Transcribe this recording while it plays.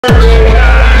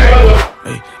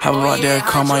Hop out there,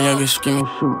 call my youngest screaming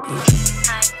shoot.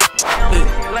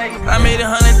 I made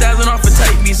 100,000 off of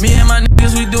type beats. Me and my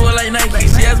niggas, we do it like Nike.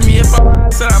 She asked me if I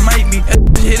said I might be.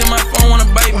 She hitting my phone, wanna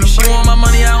bite me. She want my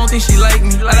money, I don't think she like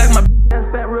me. I like my bitch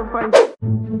ass fat real fight.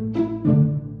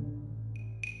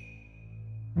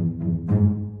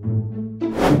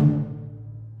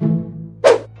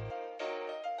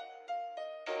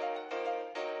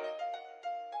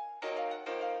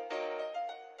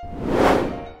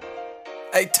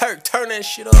 Hey Turk, turn that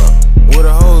shit up. Where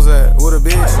the hoes at? Where the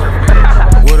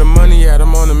bitch? Where the money at?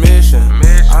 I'm on a mission.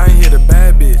 I ain't hit a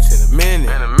bad bitch in a minute.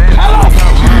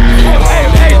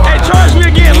 Hey, charge me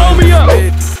again, load me up.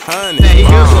 Honey,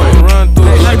 run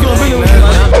through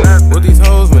with these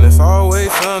hoes, man, it's always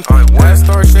something. I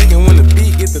start shaking when the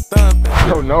beat get the thump.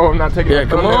 Oh no, I'm not taking that.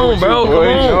 Come on, bro. Come on.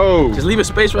 No. Just leave a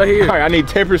space right here. Right, I need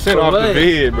 10% off the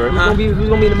bid, bro. Who's gonna be in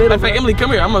the middle? In fact, Emily,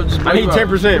 come here. I'm gonna just. I need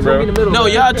 10%, bro. No,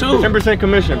 y'all too. 10%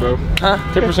 commission, bro. Huh?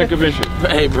 10% commission.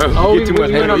 Hey, bro. Oh, you get too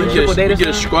much. Hey, bro, you get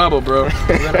a squabble, bro.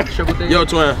 Yo,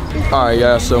 twin. All right,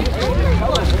 y'all. So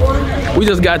we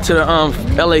just got to the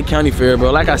LA County Fair,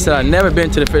 bro. Like I said, I've never been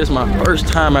to the fair. This is my first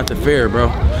time at the fair, bro.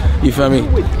 You feel me?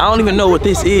 I don't even know what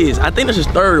this is. I think this is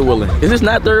third wheeling. Is this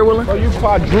not third wheeling? Oh, you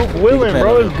quadruple wheeling,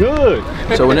 bro. It's good.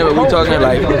 So whenever we talking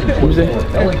like, what you say? I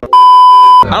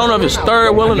don't know if it's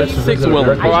third wheeling or sixth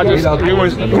wheeling. Oh, I just, you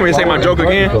want me to say my joke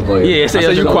again? Yeah,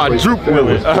 say you quadruple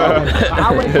wheeling.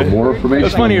 For more information,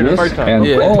 it's funnier the first time.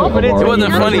 Yeah, it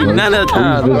wasn't funny none of the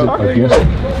time.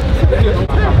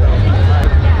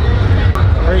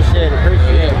 Appreciate it.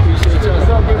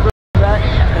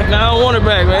 No, I don't want it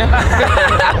back, man.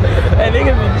 Hey,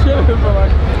 niggas be tripping, bro.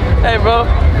 Hey, bro,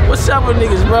 what's up with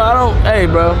niggas, bro? Hey,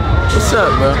 bro, what's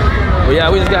up, bro? But yeah,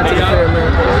 we just got to the fair,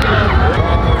 man.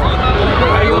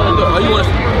 How you want to do? Oh, you want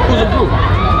to, who's the group?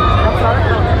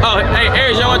 Oh, hey,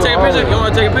 Aries, y'all want to take a picture? You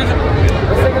want to take a picture?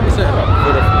 Let's take a picture.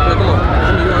 Come on.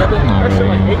 That's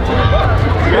like 18 bucks.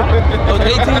 Oh,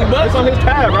 18 bucks? It's on his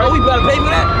tab, right? Oh, we gotta pay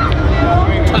for that?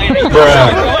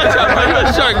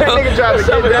 Shark, bro. Nigga try to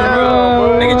get down,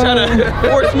 bro. Nigga try to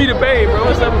force me to pay, bro.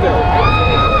 What's up with that?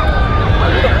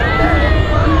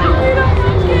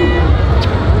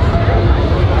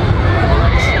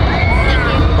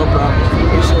 No problem.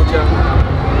 Appreciate y'all.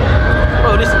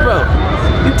 Bro,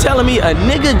 you telling me a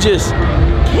nigga just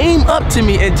came up to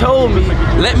me and told me,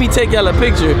 let me take y'all a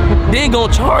picture, then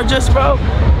gonna charge us, bro?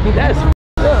 That's up,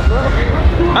 bro.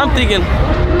 I'm thinking,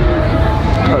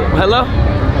 hello?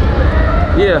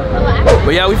 Yeah.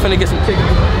 But yeah, we finna get some tickets.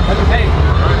 Hey,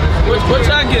 what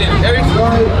y'all getting, Aries?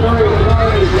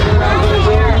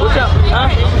 What's up? Huh?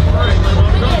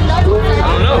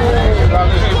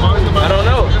 I don't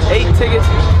know. 8 tickets.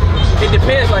 It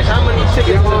depends, like how many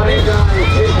tickets. What?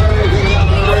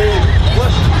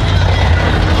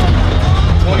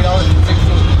 $20 for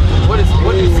 16. What is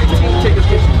 16 tickets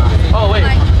get you? Oh wait.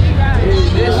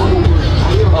 This?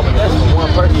 Oh, but that's for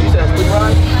one person. You said it's 3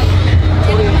 rides? $20.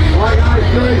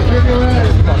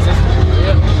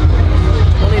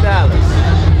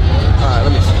 Alright,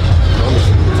 let me see.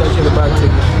 Tell you about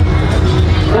tickets.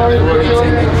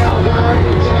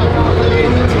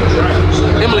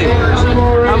 Emily,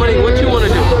 how many, what you want to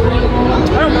do?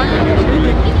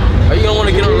 Are you going to want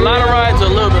to get on a lot of rides or a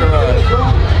little bit of rides?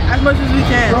 As much as we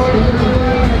can.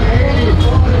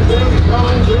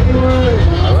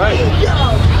 Alright.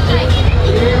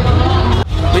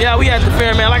 But yeah, we at the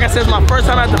fair, man. Like I said, it's my first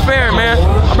time at the fair, man.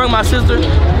 I bring my sister.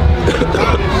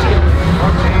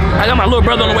 I got my little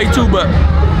brother on the way too, but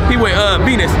he with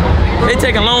Venus. They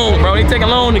taking long, bro. They taking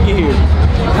long to get here.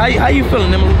 How you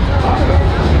feeling, Emily?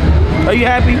 Are you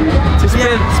happy to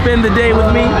spend the day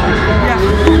with me? Yeah.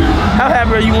 How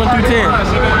happy are you 1 through 10?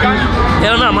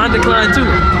 Hell no, mine declined too.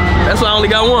 That's why I only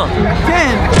got 1.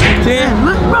 10. 10?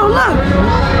 Look, bro, look.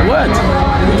 What?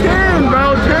 10,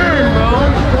 bro. 10, bro.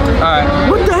 Alright.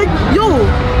 What the heck? Yo.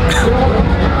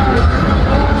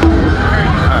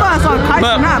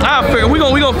 But I'll figure, we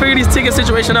gonna figure these ticket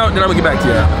situation out, then I'm gonna get back to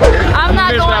you. I'm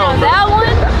not going on that one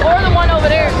or the one over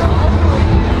there.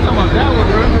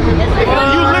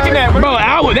 You looking at, bro?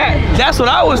 That's what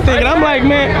I was thinking. I'm like,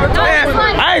 man,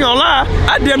 I ain't gonna lie.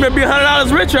 I damn near be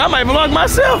 $100 richer. I might vlog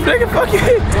myself, nigga. Fuck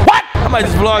you. What? I might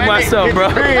just vlog myself, bro.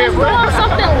 Let's vlog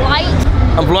something light.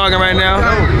 I'm vlogging right now.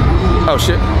 Oh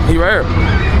shit, he right here.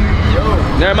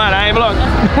 Never mind, I ain't vlogging.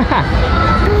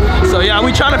 So yeah,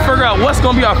 we trying to figure out what's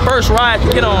gonna be our first ride to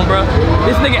get on, bro.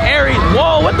 This nigga Aries,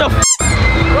 whoa, what the f?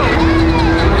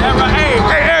 Hey,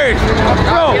 Aries,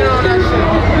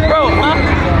 bro, huh?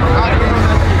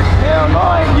 Hell no,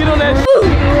 I ain't get on that shit.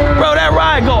 Bro, that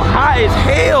ride go high as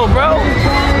hell, bro.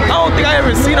 I don't think I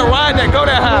ever seen a ride that go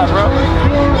that high, bro.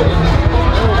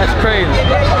 That's crazy.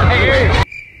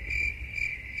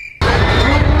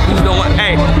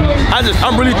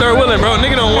 I'm really third wheeling, bro.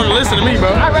 Nigga don't want to listen to me, bro.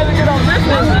 I'd rather get on this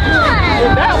one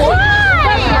than that one.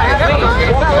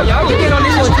 Y'all can get on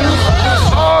this one too.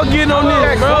 All getting on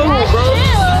this, bro.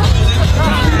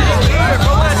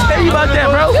 Tell you about that,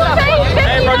 bro.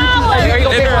 Hey, bro,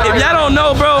 If y'all don't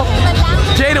know, bro,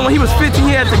 Jaden, when he was 15,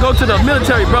 he had to go to the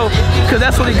military, bro, because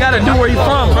that's what he got to do where he's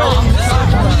from, bro.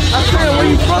 I'm saying where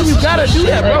you from, you got to do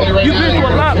that, bro. You been through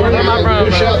a lot, bro. Where am I from,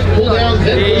 bro?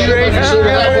 Yeah, you ready?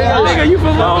 Nigga, you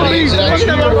from Long Beach.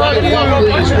 Fuck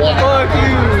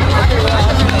you.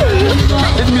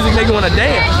 This music make you want to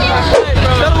dance.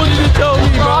 Tell them what you just told me,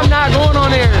 bro. I'm not going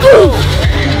on there.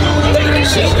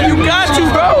 You got to,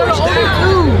 bro.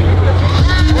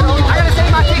 I gotta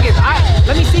save my tickets.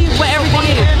 Let me see what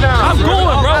everything is. I'm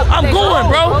going, bro. I'm going,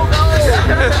 bro.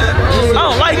 I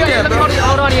don't like that, bro.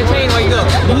 Hold on to your chain while you go.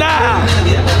 Nah.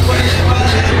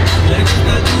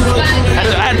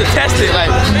 I had to test it, like.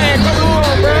 Man, come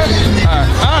on, bro.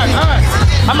 Alright.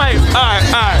 I might.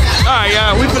 Alright,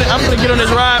 y'all. I'm gonna get on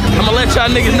this ride. I'm gonna let y'all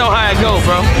niggas know how it go,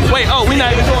 bro. Wait, oh, we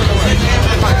not even going nowhere.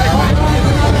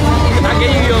 I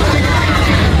gave you your ticket.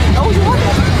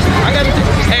 I got the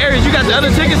ticket. Hey, Aries, you got the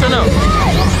other tickets or no?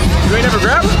 You ain't never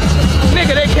grabbed them?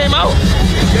 Nigga, they came out.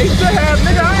 They should have,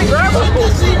 nigga. I ain't grab them.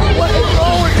 What is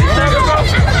wrong with these niggas, bro?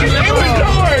 It was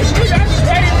yours. Nigga, I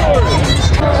paid for it.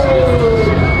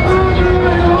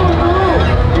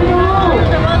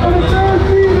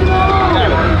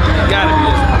 Gotta be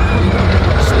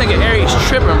this nigga Aries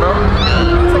tripping, bro.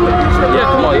 Yeah,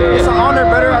 come on, yeah. It's an honor,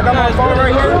 brother. I got my phone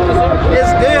right here.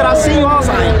 It's good. I see you. I was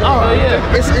like, oh,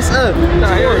 yeah. It's up.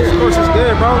 Of course, it's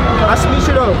good, bro. Nice to meet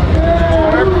you, though.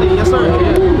 Yes, sir.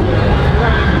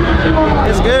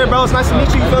 It's good, bro. It's nice to meet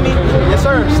you. You feel me? Yes,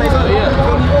 sir. Say something. Yeah.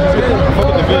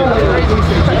 Fuck with the vid.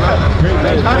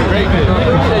 Great vid.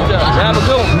 Have a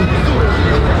good one.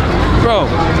 Bro,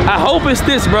 I hope it's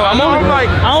this, bro. I'm only like,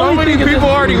 so many people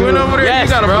already went over there. Yes,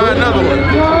 you gotta buy another one.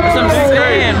 That's what I'm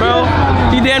saying, bro.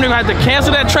 He damn near gonna have to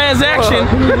cancel that transaction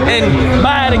and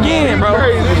buy it again, bro.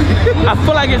 I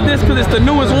feel like it's this because it's the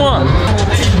newest one.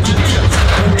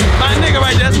 My nigga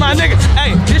right there, that's my nigga.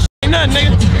 Hey, this shit ain't nothing,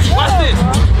 nigga. Watch this.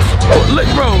 Look,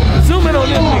 bro, zoom in on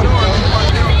this nigga.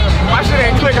 My shit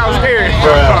ain't click, I was scared.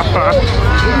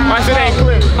 My shit ain't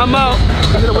click. I'm out.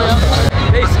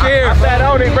 They scared. I sat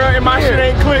on it, bro, and my shit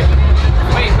ain't click.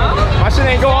 Wait, huh? My shit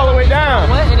ain't go all the way down.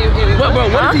 What? What, bro,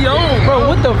 what is he on? Bro,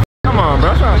 what the f? Come on,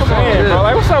 bro. That's what I'm saying, bro.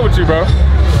 Like, what's up with you, bro?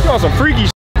 You on some freaky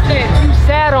shit. You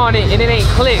sat on it and it ain't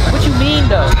clicked. What you mean,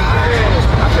 though?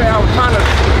 I said I was trying to.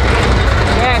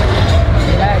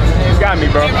 You got me,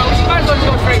 bro. Hey, bro, you might as well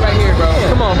just go straight right here, bro.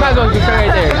 Come on, Might as well go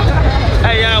straight right there.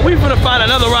 Hey, we finna find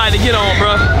another ride to get on,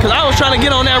 bro. Cause I was trying to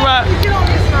get on that ride. Get on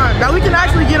this time. That we can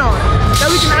actually get on.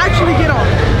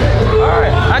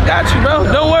 Alright, I got you, bro.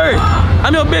 Don't worry.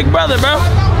 I'm your big brother, bro.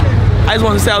 I just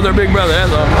want to say I was their big brother,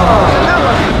 that's all.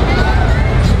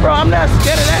 Bro, I'm not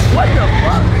scared of that. What the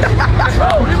fuck?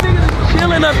 Bro, this nigga's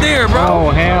chilling up there, bro. Oh,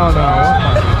 hell no.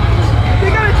 They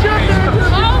gotta jump there.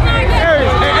 Oh my God.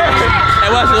 Hey,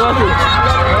 watch this, watch this.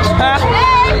 Huh?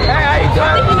 Hey, how you doing?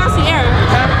 I think you know Sierra.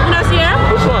 You know Sierra?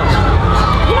 Which one?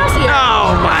 You know Sierra.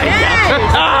 Oh my God.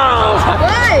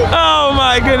 Oh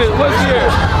my goodness. What's here?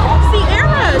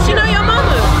 Sierra. She know your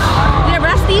mama. Yeah,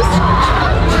 Rusties.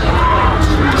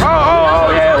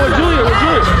 Oh, yeah, with Julia.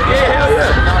 Yeah, hell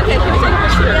yeah. Okay, can we take a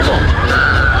picture together?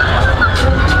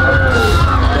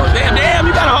 Damn,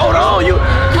 you gotta hold on. You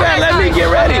gotta let me get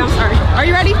ready. Okay, I'm sorry. Are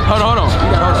you ready? Hold on. You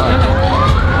gotta hold on.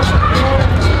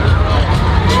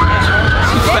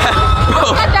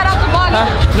 Cut that out the body.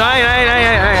 No, I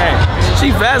ain't.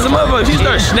 She fast as a motherfucker. She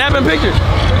started snapping pictures.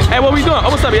 Hey, what we doing? Oh,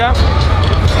 what's up, y'all?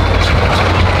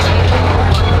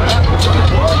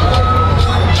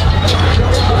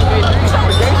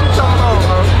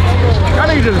 Y'all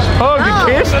niggas just hug and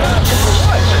kiss?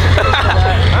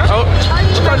 Oh,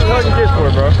 what you hug and kiss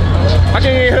for, bro? I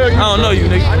can't even hug you. I don't know you,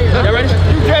 nigga. Y'all ready?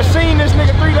 You just seen this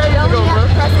nigga 3 days You only ago, bro. have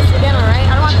to press this again, alright?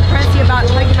 I don't want to press you about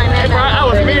hugging my man. Bro, I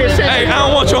was mid shit. Hey, I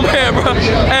don't want your man, bro.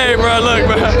 Hey, bro, look,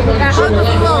 bro. That hug was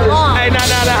a little long. Hey, nah,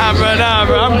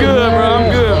 bro. I'm good, bro.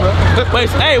 Wait,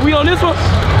 hey, we on this one?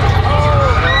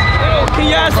 Can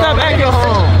y'all stop acting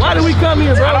home? Why did we come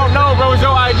here, bro? I don't know, bro. It was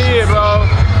your idea, bro.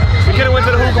 We could have went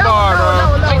to the hookah bar,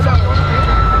 bro.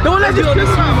 Don't let you on this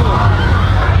one.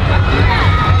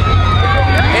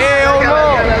 Hell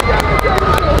no.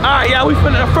 Alright, y'all, we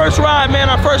finna the first ride, man.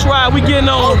 Our first ride, we getting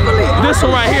on this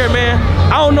one right here, man.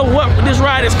 I don't know what this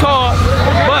ride is called,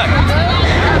 but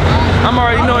I'm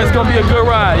already knowing it's gonna be a good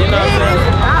ride, you know what I'm saying?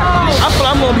 I feel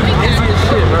I'm gonna be busy as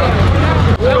shit, bro.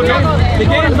 The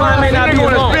game plan may not be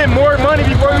want to long. spend more money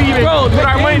before we even put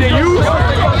our money to use.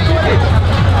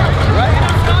 Right?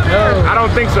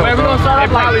 think so. Wait, we're gonna start off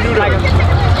probably do that.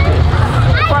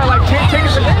 Probably like chicken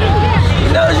shenanigans.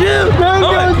 That was you.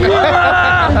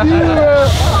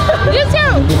 You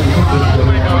too.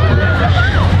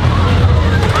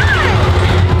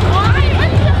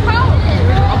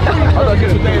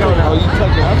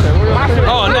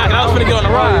 Oh, nah, I was finna get on the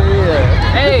ride.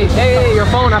 Hey, your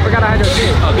phone. I forgot I had your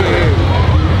shit. Okay.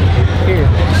 Here.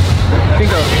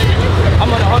 Cinco.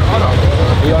 I'm on. Hold on.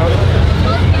 You on?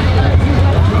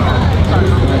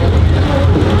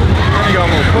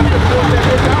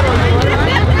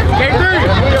 K3.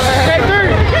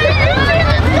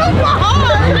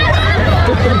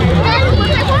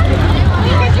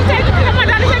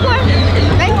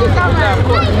 Thank you so much. Of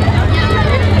course.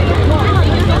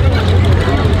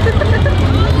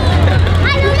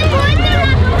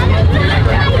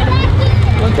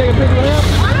 Want to take a picture of him?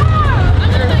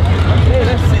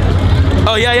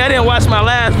 Oh yeah, I didn't watch my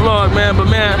last vlog, man, but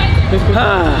man,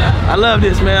 I love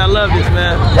this, man. I love this,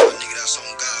 man.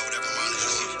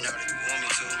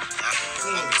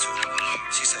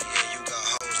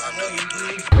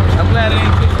 I'm glad it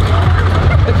ain't just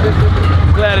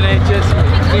me. Glad it ain't just me.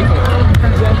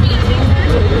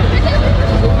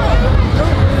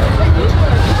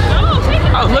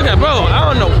 I was looking at bro. I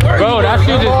don't know where. Bro, that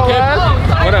shit just kept.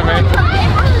 What up, man?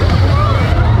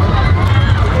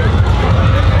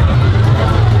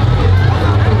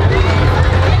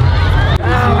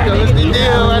 What's the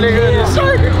deal, my nigga?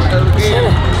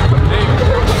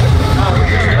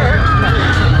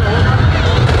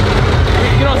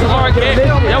 Get on some arcade.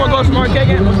 Y'all wanna go to some arcade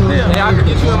game? What's the deal? Hey, I can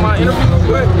get you in my interview real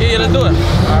quick. Yeah, let's do it.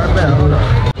 Alright, bet. Hold up.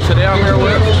 Today I'm here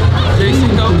with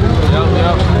Cinco.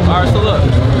 Yep. Alright, so look.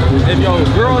 If your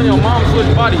girl and your mom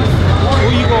switch bodies, who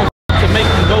you gonna to make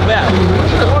them go back?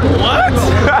 What?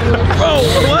 Bro,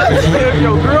 what? If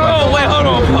your girl. Bro, wait, hold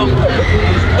on, bro.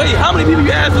 Wait, how many people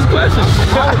you asked this question?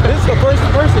 This is the first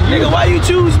person. Nigga, why you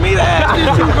choose me to ask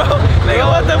this to, bro? Nigga,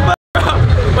 what the fuck, bro?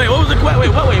 Wait, what was the question?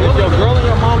 Wait, what? If your girl and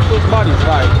your mom switch bodies,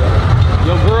 like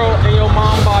your girl and your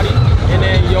mom body, and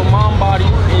then your mom body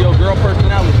and your girl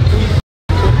personality, please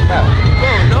switch back.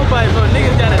 Bro, nobody, bro.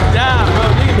 Niggas gotta die, bro.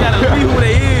 Niggas gotta be who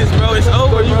they is, bro. It's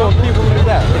over, So you bro. gonna keep who you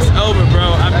that? It's over,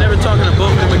 bro. I'm never talking to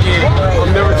both of them again.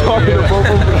 I'm never talking to both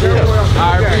of them again.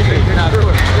 I appreciate you. Not sure.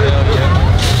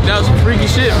 That was some freaky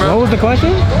shit, bro. What was the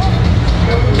question?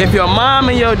 If your mom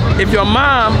and your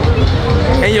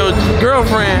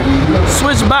girlfriend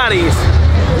switch bodies,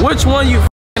 which one you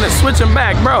f***ing switch them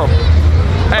back, bro?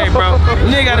 Hey, bro,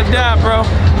 nigga gotta die, bro.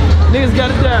 Niggas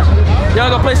gotta die. Y'all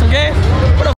gonna play some games?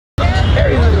 What the f***?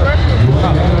 Aries is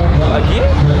again?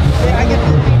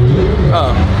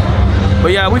 Oh.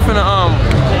 But yeah, we finna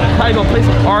probably gonna play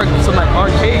some like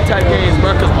arcade type games,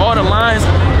 bro, cause all the lines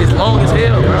is long as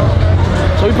hell, bro.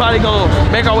 So we probably gonna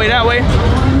make our way that way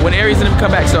when Aries and them come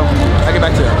back. So I'll get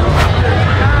back to that.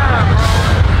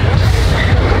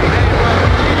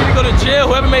 You go to jail,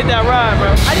 whoever made that ride,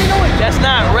 bro. I didn't know it. That's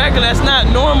not regular, that's not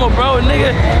normal, bro,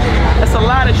 nigga. That's a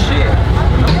lot of shit.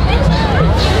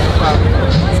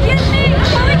 Excuse me,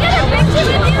 can we get a picture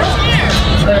with you?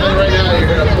 Right now, you're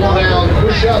gonna pull down,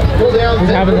 push up, pull down. This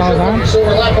happens all the time? So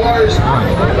we're lap bars.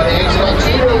 Everybody exit on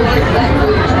 0 right back,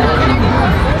 please.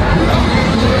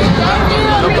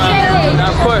 Now,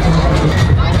 of course.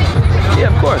 Yeah,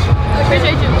 of course.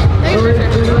 Appreciate you. Thank you.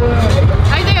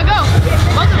 How you think I go?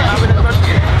 Both of them.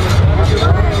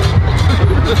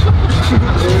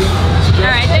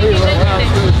 Alright, thank you.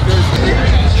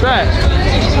 Try it.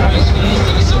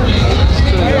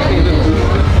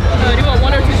 Do you want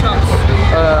 1 or 2 shots?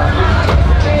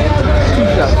 2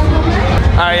 shots.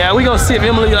 Alright, yeah, we gonna see if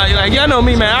Emily like y'all know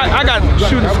me, man. I got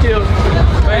shooting skills.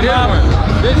 Hey,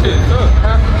 this shit,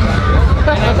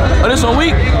 Oh, this one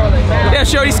weak? Yeah,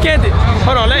 she already scanned it.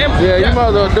 Hold on, let him. Yeah, you might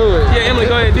as well do it. Yeah, Emily,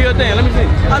 go ahead, do your thing. Let me see.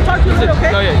 I'll talk to you later,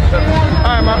 okay? Go ahead.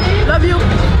 All right, mom. Love you.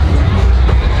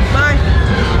 Bye.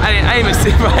 I didn't even see,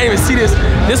 bro. I didn't even see this.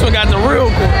 This one got the real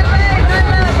cool.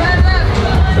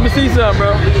 Let me see something,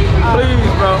 bro. Please,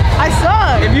 bro. I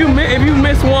saw it. If you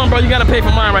miss one, bro, you gotta pay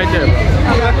for mine right there.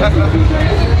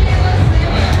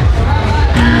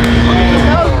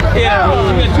 Yeah,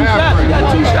 you got 2 shots. You got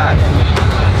 2 shots.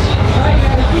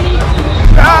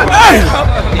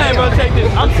 Hey, bro, take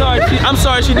this. I'm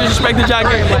sorry she disrespected y'all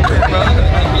game like that, bro.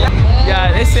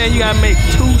 Yeah, they saying you gotta make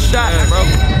 2 shots, bro.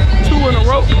 2 in a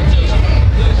row.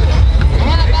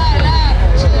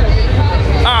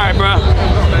 All right, bro.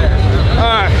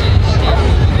 All right.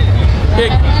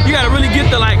 You gotta really get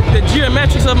the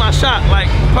geometrics of my shot. Like,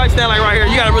 probably stand like right here.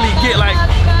 You gotta really get like.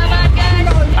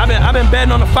 I've been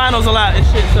betting on the finals a lot and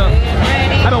shit, so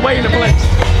I've been waiting to play.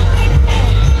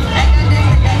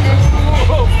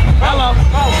 Oh, hello.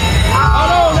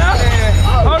 Hold on now.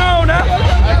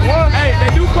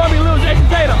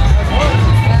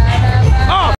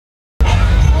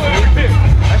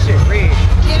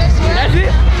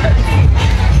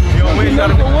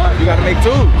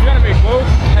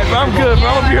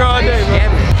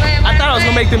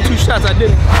 shots I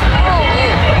didn't.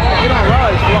 You don't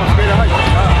rise, you want straight height.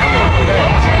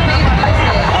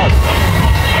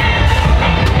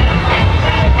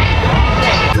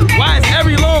 Why is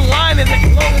every long line as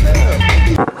long as that?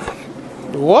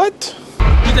 What?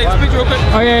 You take a picture real quick?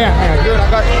 Oh, yeah. Good,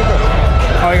 I got you.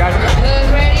 Oh, you got it.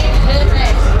 Good, ready? Good,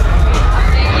 next.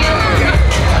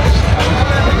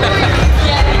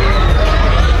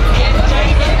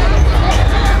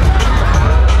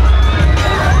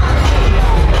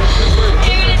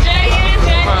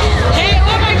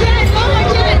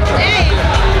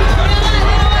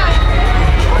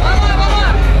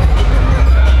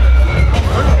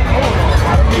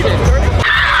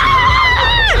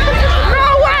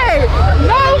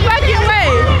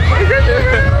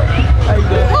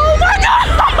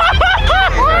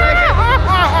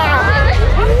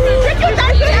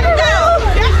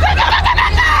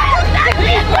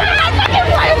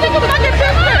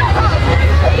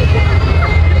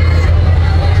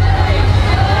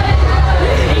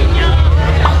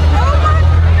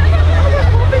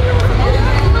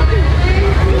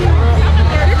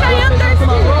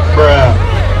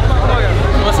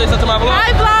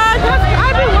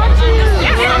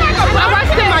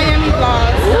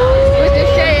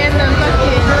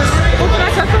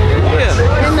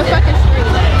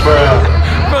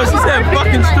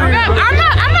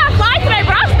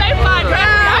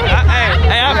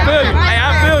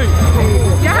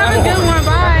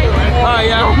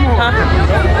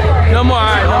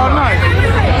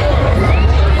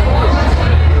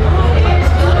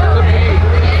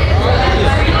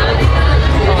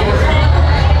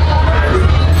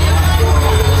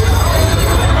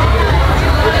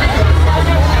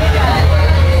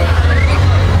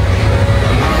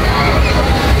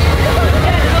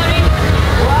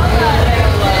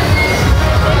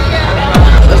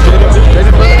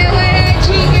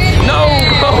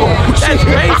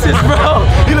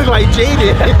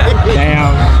 Jaden.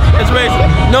 Damn. That's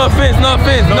racist. No offense, no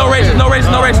offense. No racist, no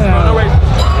racist, no racist, no racist.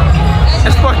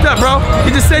 That's fucked up, bro.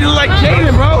 He just said he looked like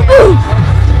Jaden, bro.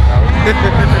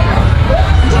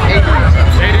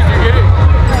 Jaden, you get it?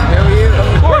 Hell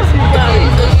yeah. Of course he got it.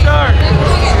 For sure.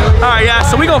 Alright, yeah,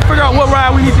 so we gonna figure out what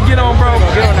ride we need to get on, bro.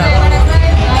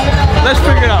 Let's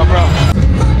figure it out, bro.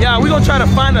 Yeah, we gonna try to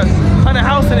find a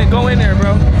house and then go in there,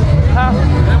 bro. Huh?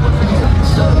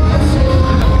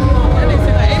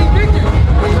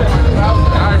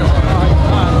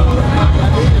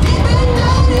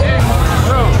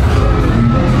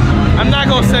 I'm not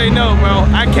gonna say no, bro.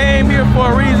 I came here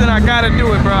for a reason. I gotta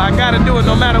do it, bro. I gotta do it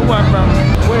no matter what, bro.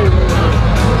 Wait,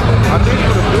 I think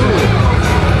you're gonna do it.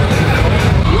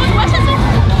 You want Westchester? You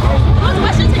want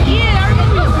Westchester? Yeah, I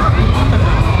remember.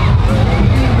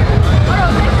 Hold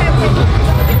on, take that picture.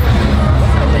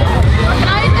 Can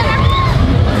I eat that?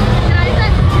 Can I eat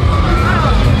that?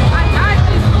 I got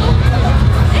you.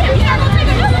 Damn, you not gonna take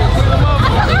a picture? I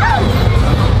took a room.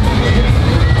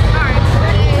 Alright,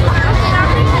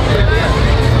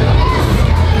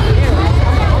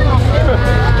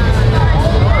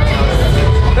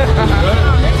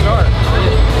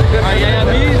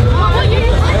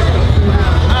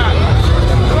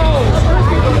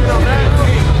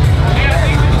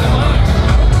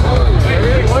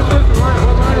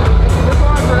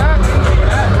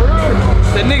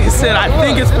 The nigga said, I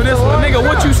think it's for this one. Nigga,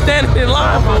 what you standing in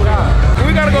line for?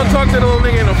 We gotta go talk to the little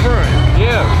nigga in the front.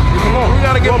 Yeah. Come on. We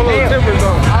gotta give him a little timbers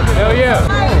on. Hell yeah. I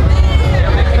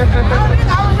remember him.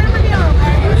 Oh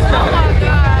my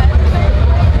God.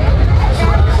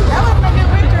 That was a good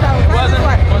picture though. Wasn't?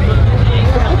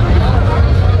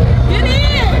 Get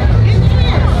in.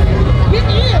 Get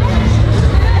in.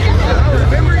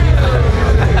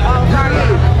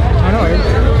 I know it.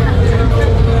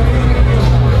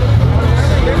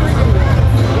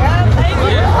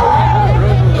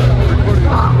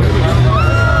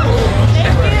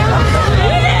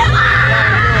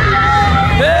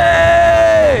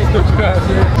 Hey! He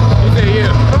said, yeah.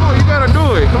 Come on, you gotta do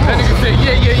it. Come on. That nigga said,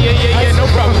 yeah, no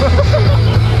problem.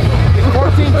 It's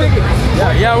 14 tickets.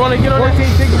 Yeah, I wanna get on 14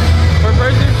 that? tickets. Per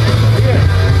person? Yeah.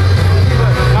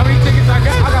 How many tickets I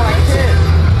got? I got like 10.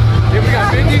 Yeah, we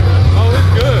got 50? Oh, it's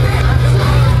good.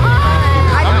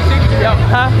 How many tickets you got?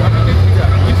 Huh? How many tickets you got?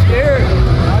 You scared?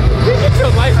 You get your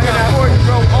life skin out for you,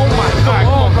 bro. Oh my God.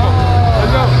 Come on, bro.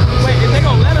 Let's go. Wait, is they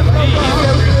gonna let us go?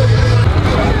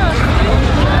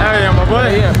 Hey, my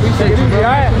buddy. Yeah, appreciate you, bro.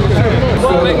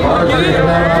 So the cars are going to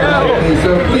so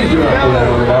please do not pull that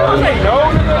over, guys. Hey, no.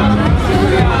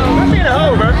 I'm being a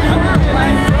hoe, bro.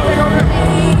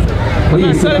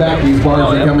 Please sit back. These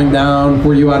bars are coming down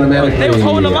for you automatically. They was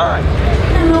holding the line.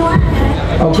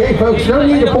 Okay, folks, no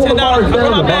need to pull the bars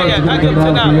down. The bars are going to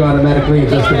come down for you automatically in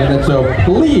just a minute, so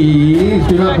please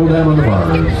do not pull down on the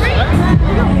bars.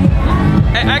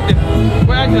 Hey, active.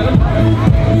 We're active.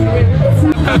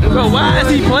 Bro, why is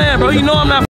he playing, bro? You know I'm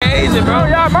not Asian, bro.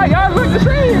 Y'all look the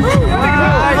same, bro.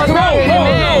 Bro.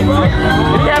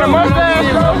 You got a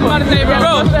mustache, bro.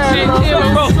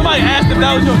 Bro, somebody asked if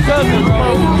that was your cousin, bro.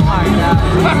 Oh my God.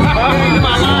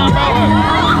 My line, bro.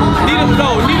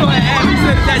 Nito had asked me,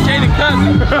 said that Jaden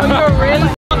cousin. Oh, you're really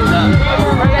fucked up.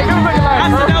 I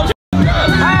said that was your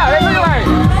cousin. How? They look like.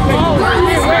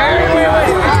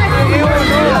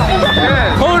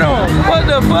 Hold on. What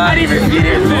the fuck? I didn't even see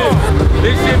this shit.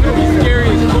 This shit could be scary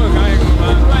as fuck. I ain't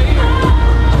gonna lie.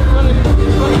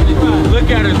 Look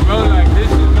at us, bro. Like,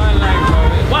 this is not like, bro.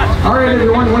 Watch. All right,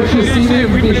 everyone, once you're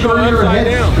seated, be sure your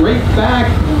head straight back,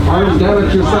 arms down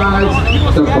at your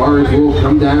sides. The bars will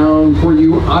come down for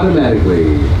you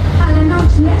automatically.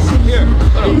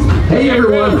 Hey,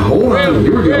 everyone, hold on.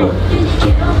 Here we go.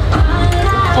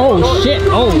 Oh, shit.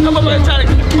 Oh. Come on, man. Try to.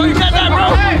 Bro, you got that,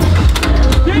 bro?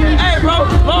 Hey, bro.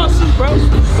 Lawsuit, bro.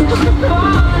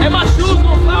 Hey, my shoes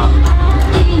gonna fall.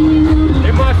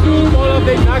 If my shoes fall up,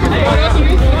 they knock it down.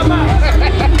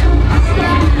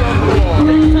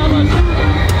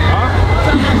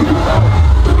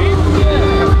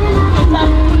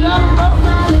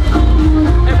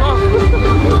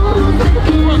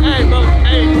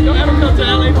 Hey, don't ever come to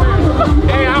LA first.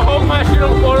 Hey, I hope my shit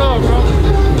don't fall off, bro.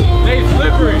 They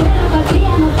slippery.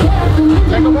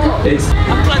 Take them off. I feel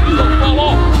like you gonna fall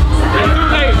off.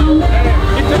 Hey,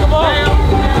 he took them off.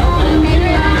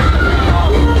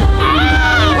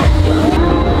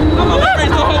 I'm gonna raise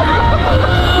the whole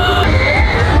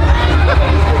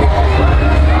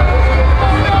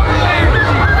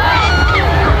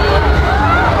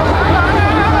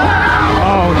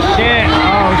Oh, shit.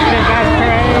 Oh, shit. That's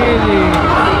crazy.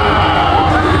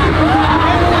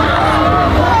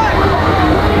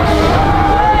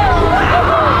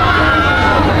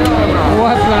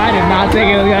 What the? I did not think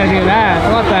it was going to do that.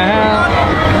 What the hell?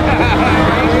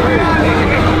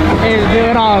 He's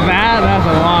doing all that? That's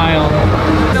wild.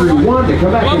 Everyone to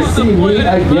come back and see me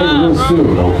again real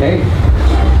soon, okay?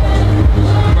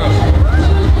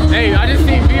 Hey, I just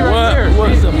seen B right here.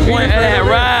 What's the point of that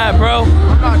ride, bro?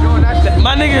 I'm not doing that shit.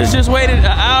 My niggas just waited an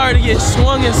hour to get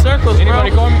swung in circles, bro.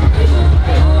 Anybody call me?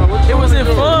 It wasn't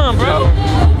fun, bro.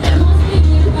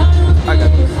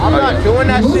 I'm not doing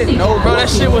that shit, no, Bro, that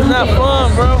shit was not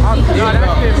fun, bro. No,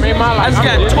 that shit made my life. I just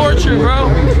got tortured, bro.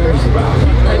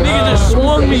 That nigga just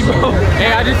swung me, bro.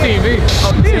 Hey, I just seen V.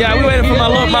 Yeah, we waited for my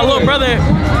little brother.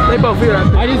 They both here.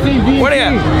 I just seen V. Where they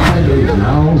at?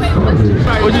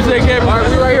 What'd you say, Kevin?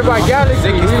 We right here by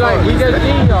Galaxy. We just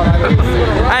seen y'all.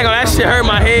 I ain't gonna, that shit hurt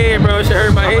my head, bro. That shit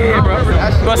hurt my head, bro.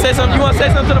 You wanna say something? You wanna say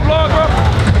something to the vlog, bro?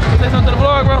 Say something to the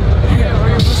vlog, bro?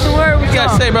 What's the word? What you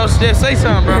gotta say, bro? Just say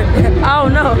something, bro. I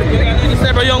don't know. You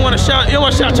say, bro, you don't wanna shout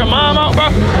your mom out, bro?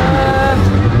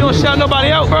 You don't shout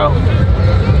nobody out, bro?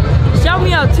 Shout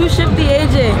me out, 2 Shifty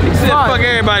AJ. He said, fuck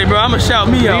everybody, bro. I'ma shout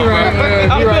me out, bro.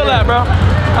 I feel that, bro.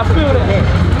 I feel that.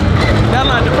 That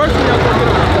line, the first one y'all gonna get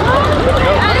on.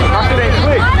 My shit ain't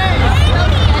quick.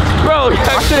 Bro,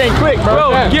 My shit ain't quick, bro.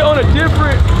 get on a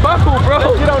different buckle,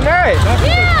 bro. Get on that.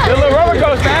 The little roller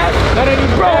coaster. That ain't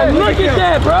even Bro, look at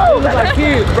that, bro. like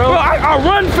kids, bro. Bro, I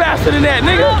run faster than that,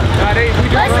 nigga.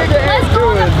 Let's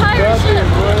go on the pirate ship.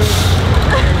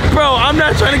 Bro, I'm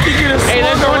not trying to kick you to Let's swing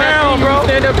go around, bro.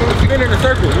 Stand up and spin in a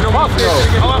circle. You know what I'm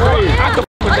saying? I can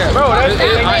with that. Bro, that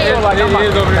shit ain't like it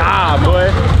is over there. Nah, boy.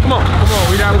 Come on.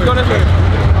 We not Let's go this way.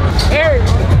 Aries.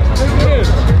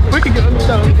 We can get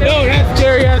Yo, that's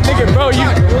scary ass nigga, bro.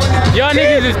 Y'all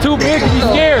niggas is too big to be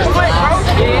scared. You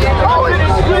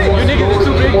niggas is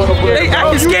too big to be scared. They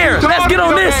acting scared. Let's get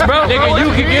on this, bro. Nigga,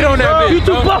 you can get on that bitch. You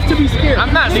too buff to be scared.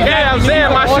 I'm not scared. I'm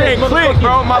saying my shit ain't click,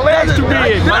 bro. My legs too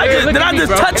big. Did I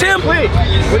just touch him?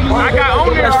 I got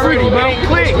on there already, bro. It ain't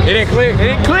click. It ain't click.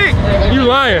 It ain't click. You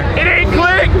lying. It ain't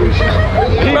click.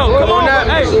 Bro, come on now.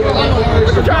 Hey.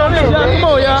 Come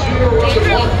on, y'all.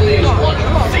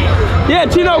 Yeah,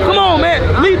 Tino, come on, man.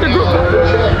 Lead the group.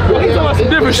 He's talking about some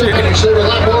different shit.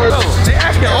 Bro, they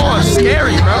acting all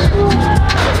scary, bro.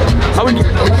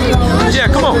 Yeah,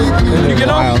 come on. You get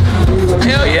on?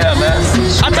 Hell yeah, man.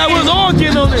 I thought we was all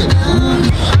getting on this.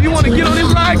 You want to get on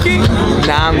this ride, King?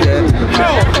 Nah, I'm good. Bro,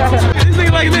 this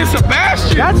nigga like this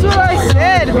Sebastian. That's what I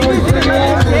said.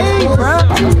 Hey, bro.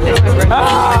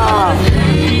 Ah.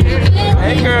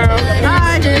 Hey, girl.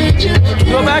 Hi.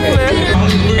 Go back there.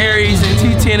 Aries and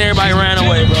Teetee and everybody ran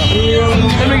away, bro.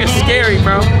 That nigga's scary,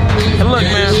 bro. And look,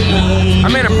 man, I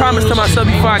made a promise to myself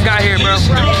before I got here, bro. I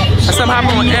said I'm hop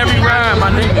on every ride,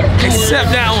 my nigga,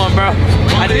 except that one, bro.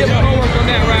 I did my homework on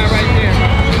that ride right there,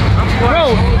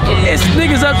 bro. It's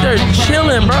niggas up there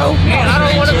chilling, bro. I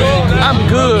don't want to go. I'm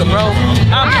good, bro.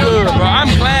 I'm good, bro. I'm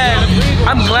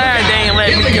glad they ain't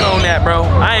let me get on that, bro.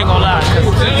 I ain't gonna lie, cause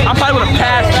I probably would have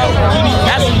passed out.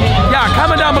 Y'all,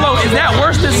 comment down below. Is that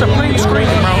worse than Supreme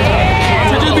Screen, bro?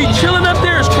 To just be chilling up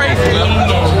there is crazy, bro.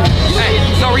 Hey,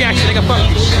 no reaction, nigga. Fuck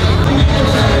you.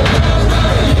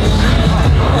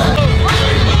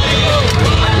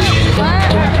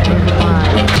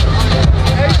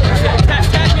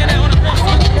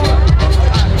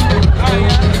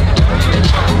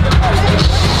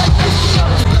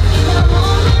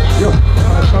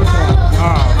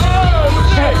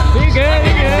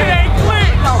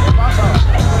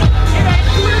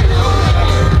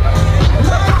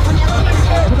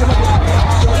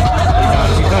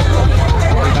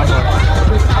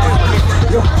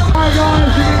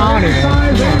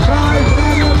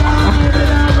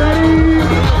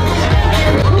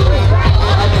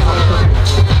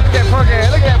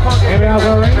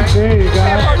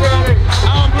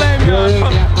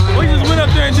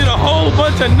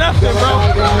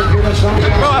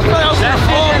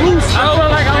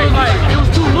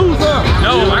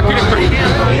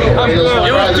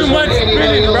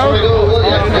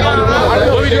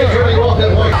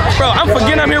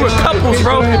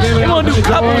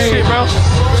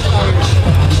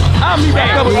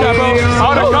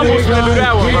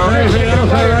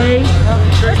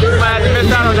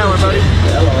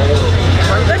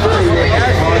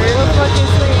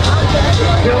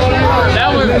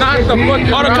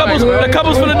 The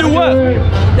couples finna do what?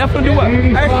 Y'all finna do what?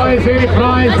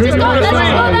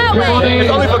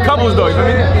 It's only for couples though, you feel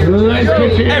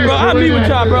me? Hey bro, I'll meet with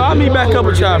y'all, bro. I'll meet back up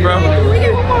with y'all, bro.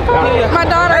 My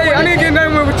daughter. Hey, I need to get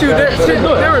nowhere with you. They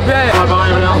were bad.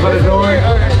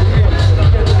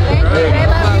 Thank you, they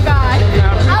love you guys.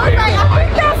 I was like, I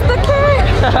think that's the kid.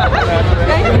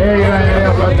 Thank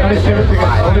you.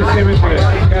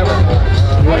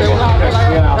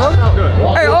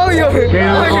 Hey, all of you.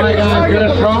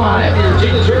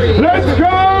 Let's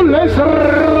go, let's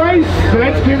race.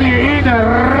 Let's give you in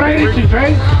ready to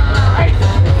race.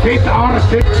 Sit our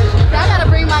sit. I gotta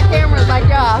bring my cameras like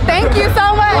y'all. Thank you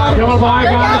so much. Look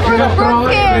out for the Brooks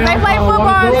kids. They play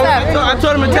football and stuff. I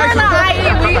told him to text me. They're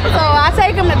in the IE week, so I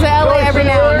take them to LA every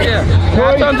now and then. Yeah,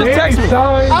 I told him to text me.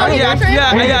 Oh, yeah.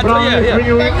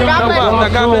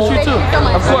 God bless you too.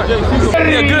 Of course.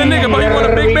 He a good nigga, but he want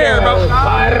a big bear, bro.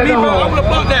 Me, bro, I would have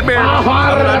bought that bear. Oh,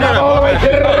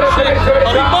 shit. Oh,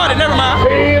 he bought it. Never mind.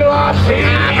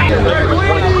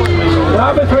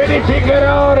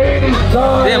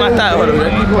 Damn, I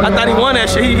thought he won that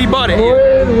shit. He bought it.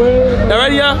 Y'all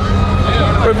ready, y'all?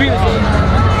 Repeat it.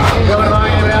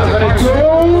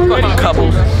 Fucking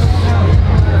couples.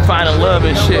 Finding love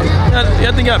and shit.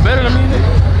 Y'all think y'all better than me, nigga?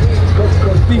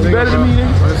 Think better than me,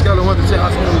 nigga?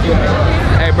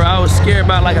 Hey, bro, I was scared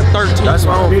about like a 13. That's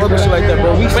why I don't fuck with shit like that,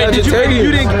 bro. Wait, you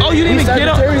didn't even get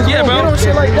on? Yeah, bro.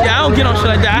 Yeah, I don't get on shit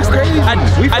like that.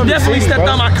 I definitely stepped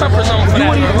out my comfort zone for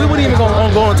that. We wouldn't even go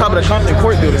on top of the Compton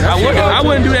Court building. I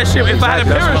wouldn't do that shit if I had a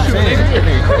parachute, nigga.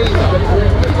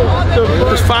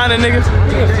 Just finding niggas.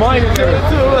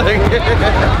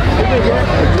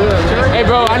 Hey,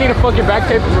 bro, I need a fucking back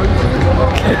tape, bro.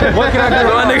 What can I do?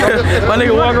 My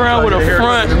nigga walk around with a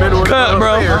front cut,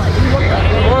 bro.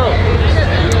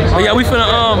 But yeah, we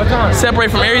finna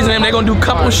separate from Aries and them. They gonna do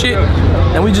couple shit,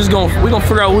 and we gonna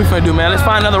figure out what we finna do, man. Let's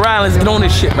find another ride. Let's get on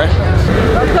this shit, man.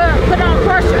 Put on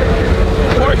pressure.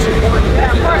 Portrait.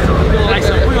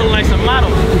 We gonna like some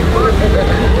models.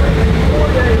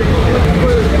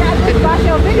 Watch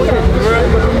your video.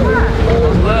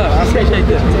 Love, I appreciate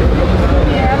this.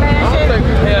 Yeah, man.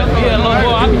 Yeah, little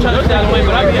boy, I be trying to stay out of the way,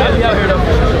 but I be out here though.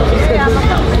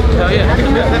 Hell yeah.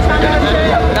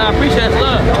 Nah, I appreciate it,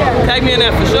 love. Tag me in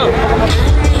that for sure.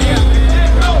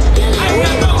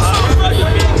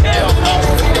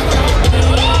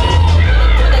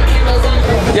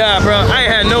 Yeah, bro, I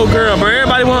ain't had no girl, bro.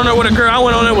 Everybody went on there with a girl. I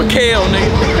went on there with Kale,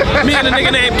 nigga. Me and a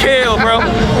nigga named Kale, bro.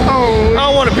 I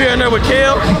don't want to be in there with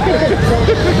Kale.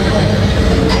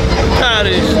 Tired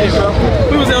of this shit, bro.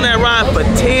 We was on that ride for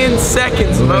 10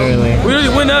 seconds, bro. Literally. We really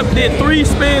went up, did 3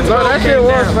 spins, bro. That shit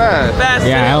was fast.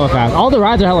 Yeah, hella fast. All the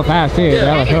rides are hella fast, too. Yeah.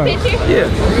 They're hella short. Yeah.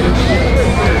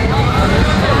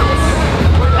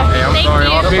 Sorry,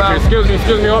 all pictures.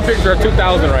 Excuse me, all pictures are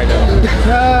 2,000 right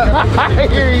now. I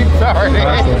hear you, sorry.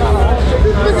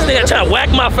 This nigga trying to whack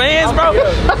my fans, bro.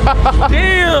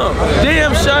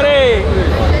 Damn, Shawty.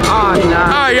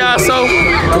 Alright, y'all, so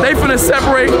they finna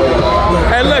separate.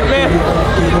 Hey, look, man.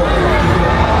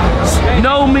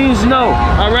 No means no,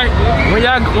 all right?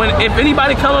 If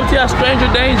anybody come up to y'all, stranger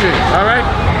danger, all right?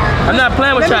 I'm not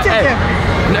playing with y'all. Hey,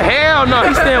 hell no,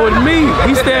 he's staying with me.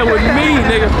 He's staying with me,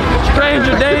 nigga.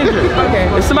 Stranger danger. Okay.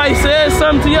 If somebody says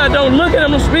something to y'all, don't look at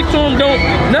him, don't speak to him, don't,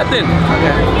 nothing.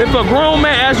 Okay. If a grown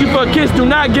man asks you for a kiss, do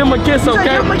not give him a kiss,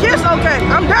 okay? Give him a kiss, okay?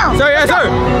 I'm down. Sir, yes, sir.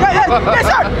 Yes,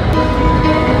 sir.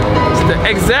 It's the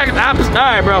exact opposite. All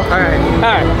right, bro. All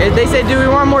right. If they say, do we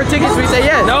want more tickets, we say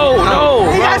yes. No.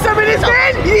 He got some in his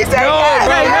hand? He said yes.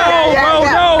 No.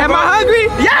 Am I hungry?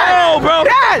 Yes. No, bro.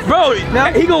 Yes. Bro,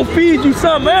 he gonna feed you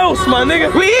something else, my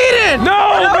nigga. We eating.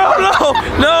 No,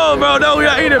 bro, we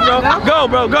not eating, bro. Go,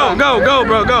 bro, go.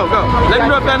 Let me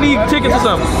know if I need tickets or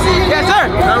something. Yes, sir.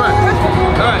 All right.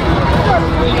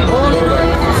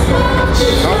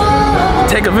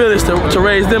 Take a village to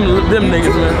raise them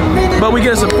niggas, man. But we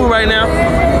getting some food right now.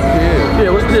 Yeah,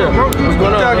 what's the deal? What's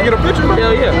going on? You get a picture, bro?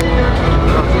 Hell yeah. I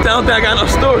don't think I got no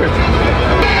storage. I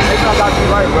got you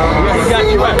right, bro. Yeah, he got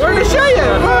you right. Where the show you?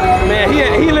 Man,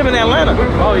 he live in Atlanta.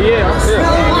 Oh yeah.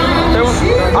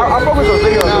 I focus on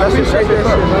videos. That's just shit.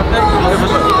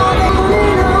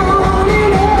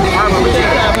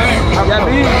 Y'all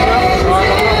be easy, bro.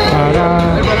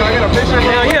 I get a picture.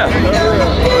 Hell yeah.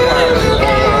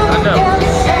 I know.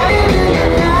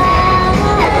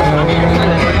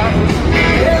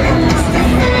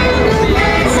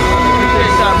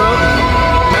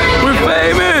 We're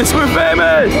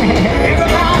famous!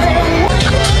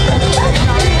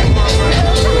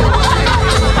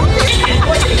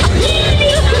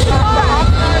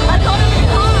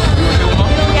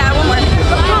 Yeah, one more.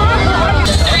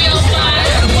 There you go.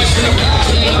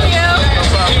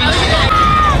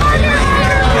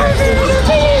 Thank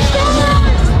you.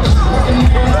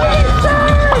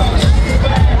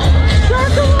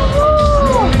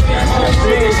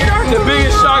 The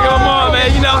biggest shark of them all,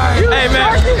 man. You know, hey,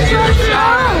 man.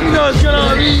 You know what's going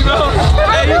on with me, bro.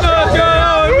 Hey, you know what's going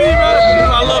on with me, bro. These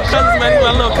my little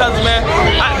cousins, man.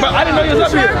 I didn't know you was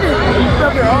up here. He's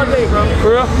up here all day, bro.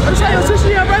 For real? I'm saying your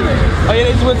sister, your brother. Oh, yeah,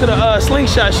 they just went to the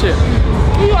slingshot shit.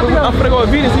 I'm finna go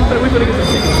with Venus. We finna get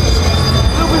some tickets.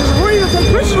 Where you gonna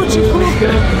take pictures with you, fool?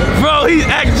 Bro, he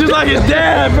acts just like his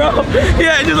dad, bro. He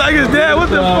acts just like his dad. What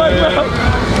the fuck, bro?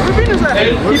 Where Venus at?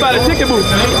 He by the ticket booth.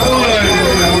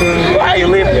 Why you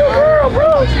leaving your girl,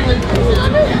 bro?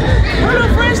 Where the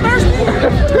friends thirsty?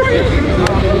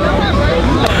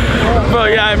 Bro,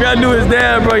 yeah, if y'all knew his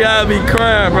dad, bro, y'all be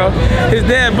crying, bro. His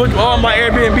dad booked all my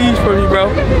Airbnbs for me,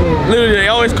 bro. Literally, they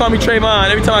always call me Trayvon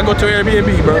every time I go to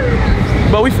Airbnb, bro.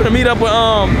 But we finna meet up with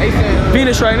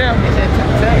Venus right now.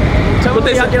 Tell me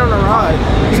when y'all get on the ride.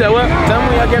 You said what? Tell me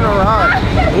when y'all get on the ride.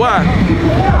 Why?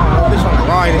 Bitch on the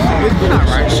ride and shit. This not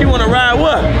right. She wanna ride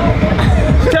what?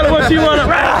 Tell her what she wanna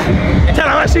ride. Tell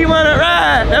her what she wanna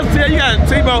ride. That's it. You gotta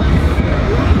see, bro.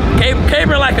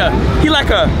 Caber like a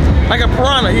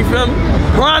piranha. You feel me?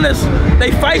 Piranhas,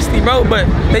 they feisty, bro, but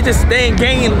they ain't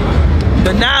gain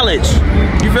the knowledge.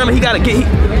 You feel me? He gotta get.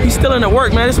 He's still in the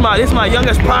work, man. This is my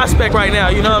youngest prospect right now.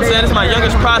 You know what I'm saying? This is my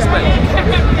youngest prospect.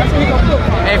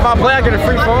 Hey, if I play, I get a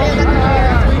free phone.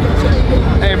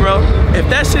 Hey, bro. If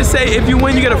that shit say if you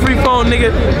win, you get a free phone,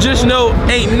 nigga, just know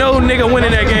ain't no nigga winning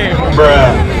that game.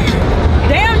 Bruh.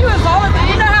 Damn, you as old as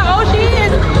you know how old she is?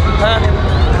 Huh?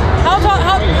 How tall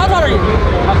are you?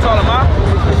 How tall am I?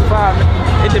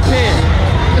 5. It depends.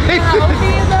 How old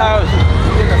she is though? How old is she?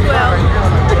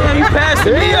 12. Damn, you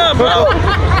passing me up, bro.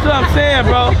 That's what I'm saying,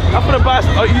 bro. I'm finna buy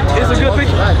some. Oh, it's a good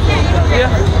picture? Yeah?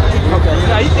 Okay.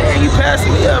 Nah, you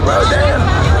passing me up, bro. Damn.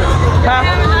 Huh?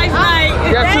 Have a nice night.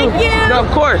 Thank you. No, of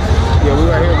course. Yeah, we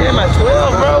right here. Damn, at 12,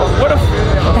 bro. What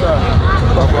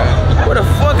the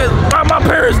fuck is. Why my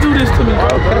parents do this to me,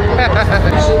 bro? Let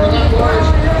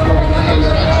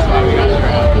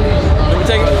me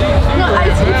take it. No,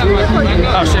 I see you.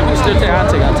 Oh, shit, we can still take it.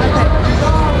 I'll take it.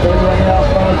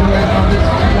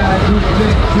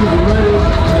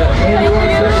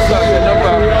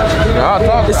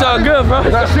 It's all good, bro. I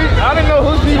didn't know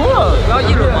who she was. No,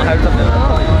 you don't have something.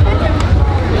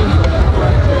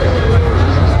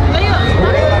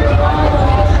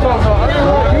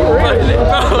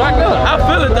 I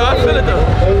feel it though.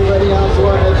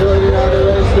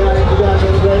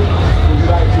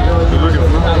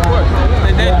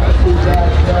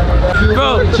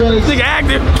 Bro, this nigga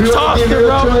active, tossed it,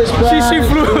 bro.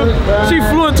 She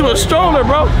flew into a stroller,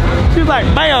 bro. She was like,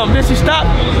 bam, then she stopped,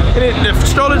 and then the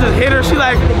stroller just hit her. She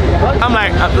like, I'm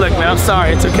like, look, man, I'm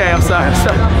sorry, it's okay, I'm sorry.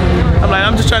 I'm like,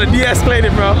 I'm just trying to de-escalate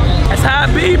it, bro. That's how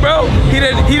it be, bro. He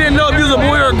didn't know if you was a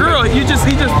boy or a girl. He just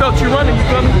felt you running, you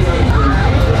feel me?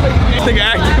 This nigga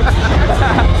active.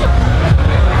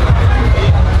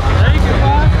 Thank you,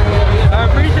 boy. I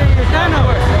appreciate your time.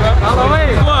 Come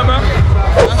on, bro.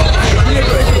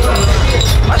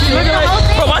 Why she looking like,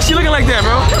 bro, why she looking like that,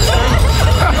 bro?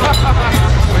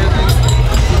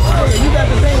 You got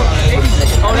the same one.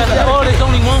 Oh, there's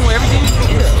only one with everything?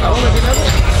 Yeah. I want to get another.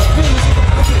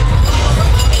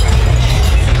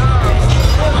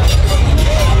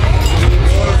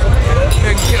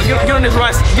 Get on this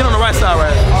right, get on the right side,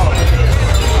 right?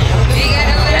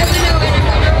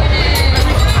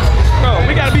 Bro,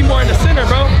 we gotta be more in the center,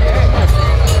 bro.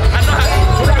 I know how.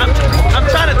 I'm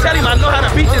trying to tell him I know how to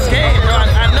beat this game, bro.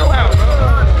 I know how, bro.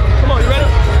 Come on, you ready?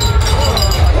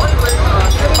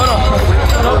 Hold on.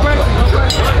 No pressure.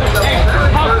 Hey,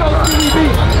 how close can we be?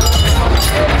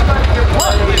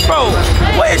 Bro,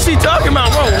 what is she talking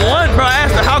about, bro? One, bro. I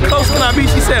asked her how close can I be?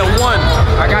 She said one.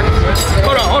 I got you.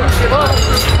 Hold on, hold on.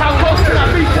 How close can I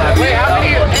be? Wait, how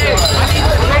many?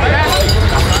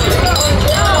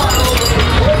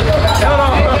 Hold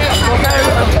on.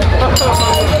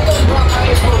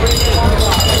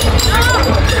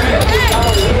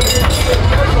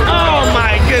 Oh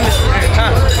my goodness.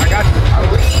 I got you.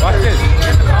 Watch this.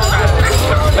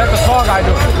 Let the tall guy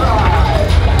do it.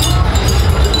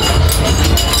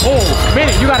 Oh, spin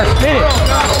it. You gotta spin it.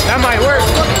 That might work.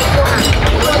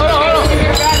 Hold on, hold on.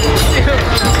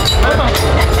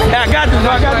 Yeah, I got this, bro.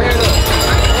 I got this.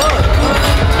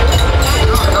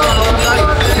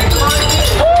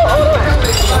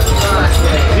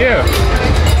 Yeah.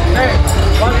 Hey,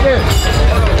 watch this.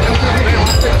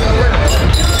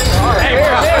 Hey,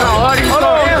 bro. Hold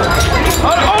on.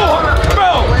 Oh,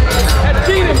 bro. That's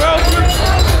cheating, bro.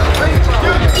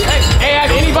 Hey,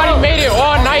 have anybody made it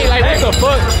all night? Like, what the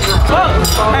fuck?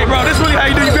 Hey, bro, this is really how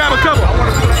you do. You grab a couple.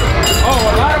 Oh,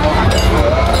 a lot of them?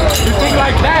 You think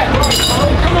like that?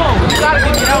 Come on. You gotta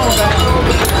get me that one back.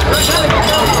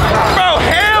 Bro,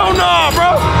 hell no,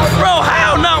 bro. Bro,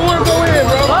 hell not one go in,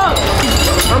 bro.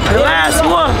 The last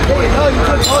one.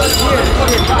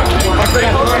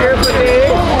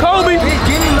 Kobe.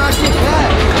 Give me my shit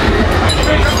back.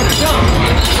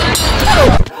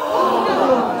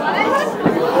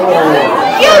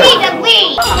 You need to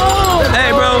leave.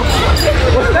 Hey, bro.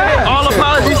 What's that? All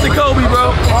apologies to Kobe,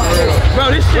 bro.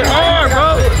 Bro, this shit hard,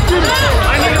 bro.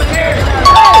 I need a pair.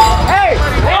 Hey!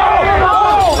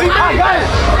 Oh! I got it!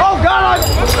 Oh, God!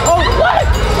 Oh, what?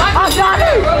 I got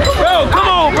it! Bro, come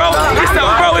on, bro.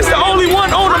 It's the only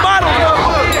one on the bottom, bro.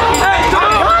 Hey, come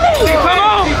on! Come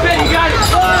on! He said you got it.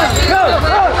 Go!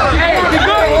 Hey, you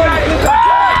good?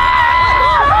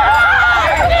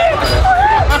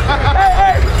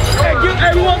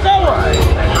 Hey, we want that one.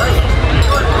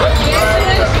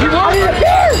 He won it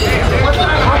again.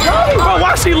 Bro,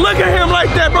 why she look at him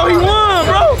like that, bro? He won,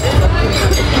 bro.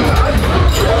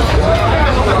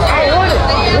 I won it.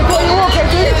 Which one you want,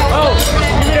 KG? Oh,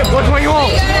 which one you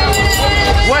want?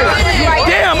 Wait,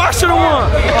 damn, I should have won.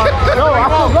 No, I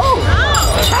should go.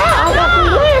 I got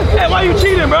 3 wins. Hey, why you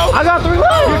cheating, bro? I got 3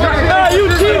 wins. You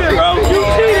cheating, bro. You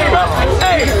cheating, bro.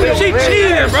 Hey, she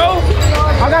cheating, bro.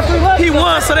 I got 3 left. He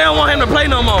won, so they don't want him to play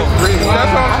no more. That's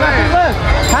what I'm saying.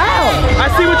 How? I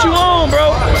see what you on,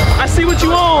 bro. I see what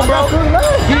you on, bro.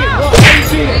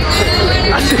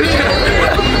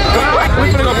 We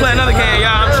finna go play another game,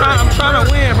 y'all. I'm trying to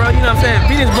win, bro. You know what I'm saying?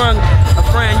 Venus brung a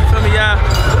friend, you feel me, y'all?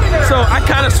 So I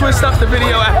kind of switched up the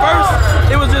video. At first,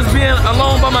 it was just being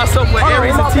alone by myself with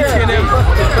Aries and Teetee and them.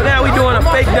 But now we doing a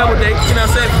fake double date. You know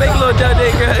what I'm saying? Fake little double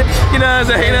date, girl. You know what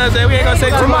I'm saying? You know what I'm saying? We ain't gonna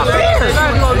say too much.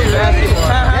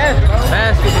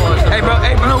 Basketball. Hey, bro.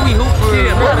 Hey, bro. We hoop for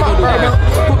real. We gotta go do that.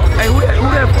 Hey, who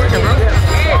that friend, bro?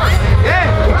 Yeah.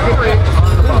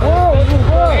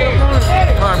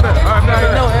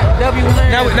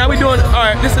 Alright, now we doing,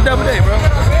 alright, this is a double date, bro.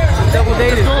 Double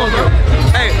date is on, bro.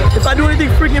 Hey, if I do anything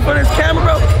freaking for this camera,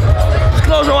 bro, just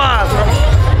close your eyes, bro.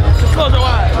 Just close your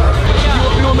eyes.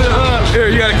 You want me to, here,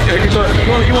 you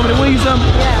want me to win you something?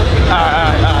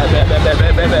 Yeah. Alright,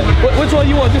 bet. Which one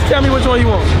you want? Just tell me which one you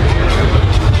want.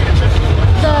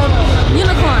 The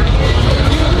unicorn.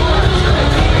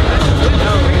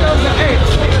 Hey,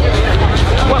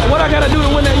 what I gotta do to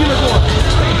win that unicorn?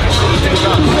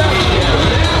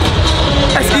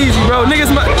 That's easy, bro.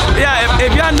 Niggas, yeah,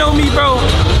 if y'all know me, bro,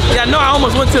 y'all know I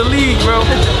almost went to the league, bro.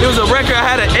 It was a record. I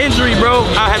had an injury, bro.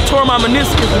 I had tore my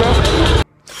meniscus, bro.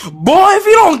 Boy, if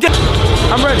you don't get...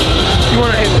 I'm ready. You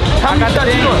want to... How many shots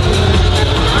you doing?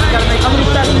 How many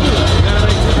shots you doing?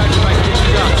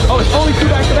 Oh, it's only 2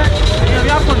 back-to-back?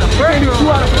 Y'all from the first 2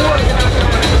 out of 4.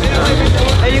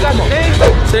 Hey, you got the thing?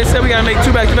 So they said we gotta make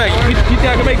 2 back-to-back. You think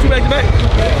I can make 2 back-to-back?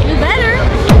 You better.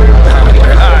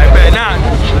 Alright, man. Nah.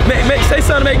 Say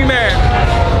something to make me mad.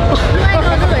 You ain't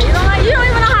gonna do it. You don't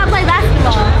even know how to play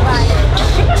basketball. Like.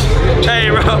 Hey,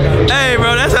 bro. Hey,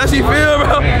 bro. That's how she feel,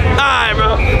 bro.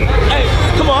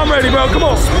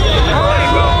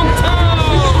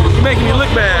 You're making me look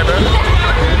bad, bro.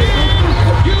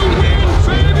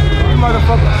 You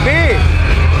motherfucker big.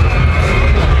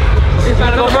 It's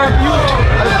not go, bro.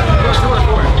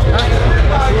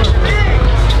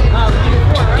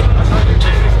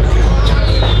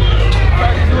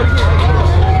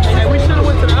 Hey, we should have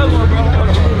went to the other one, bro.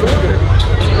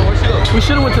 We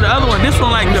should have went to the other one. This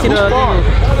one, like the hoop far.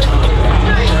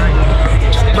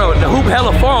 Bro, the hoop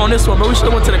hella far on this one, but we should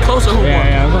have went to the closer hoop one.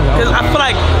 Cause I feel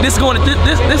like this going to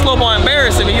this little ball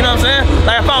embarrassing me. You know what I'm saying?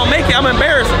 Like if I don't make it, I'm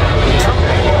embarrassed.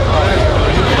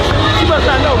 You must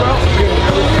not know, bro.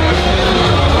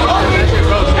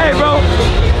 Hey, bro.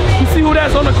 You see who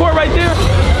that's on the court right there?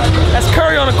 That's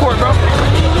Curry on the court, bro.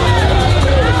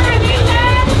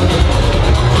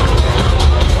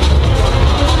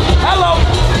 Hello.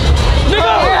 Nigga,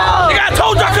 nigga, I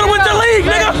told you I could've went to the league,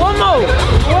 nigga. One more.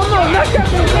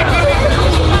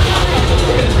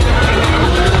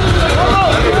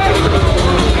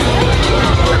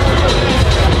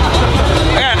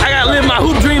 I gotta live my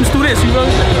hoop dreams through this, you know?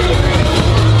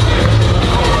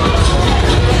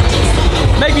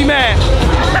 Make me mad.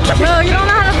 Bro, you don't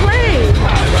know how to play.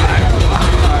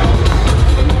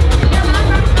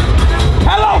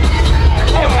 Hello.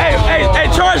 Hey,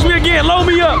 charge me again. Load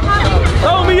me up.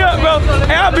 Load me up, bro.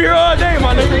 Hey, I'll be here all day,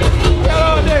 my nigga.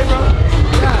 All day, bro.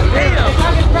 Damn.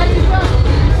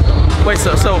 Wait,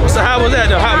 so how was that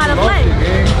though? How to play?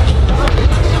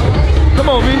 Come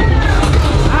on, B.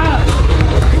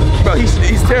 Bro,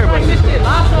 he's terrible.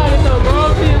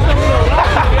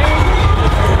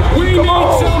 We need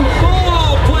some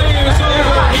ball players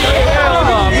over here. Come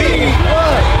on, B.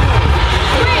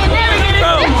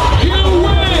 Bro. You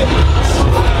win.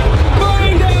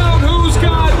 Find out who's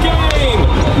got game.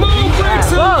 Move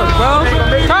bricks up, bro.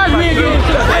 Charge me again.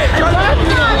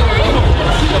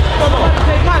 Come on.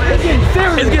 It's getting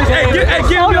serious. Hey,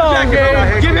 give him your jacket,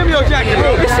 bro. Give him your jacket,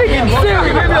 bro. This shit getting serious.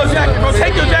 Give him your jacket, bro.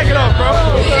 Take your jacket off, bro. I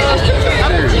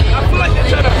feel like they're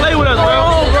trying to play with us,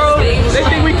 bro. They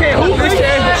think we can't hoop this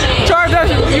shit. Charge that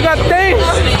shit. You got the thing?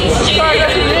 Charge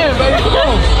that shit in, baby. Come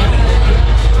on.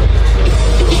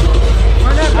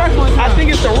 I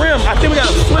think it's the rim. I think we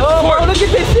gotta switch the court. Look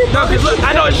at this shit. No, cause look,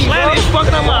 I know it's slanted. It's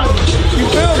fucking up my. You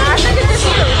feel me? I think it's this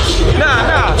shit.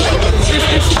 Nah. It's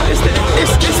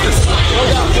this.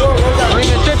 Bring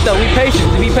the trip though. Be patient.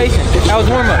 That was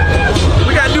warm up.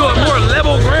 We gotta do a more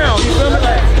level ground. You feel me?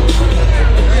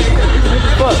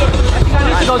 Fuck.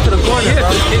 I go to the corner, yeah,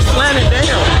 bro. It's slanted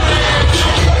down.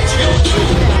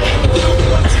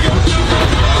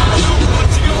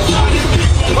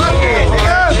 Fuck it,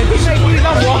 nigga. If he make these,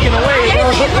 I'm walking away,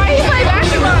 bro. He play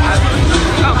basketball.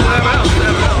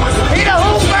 He the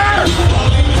hooper.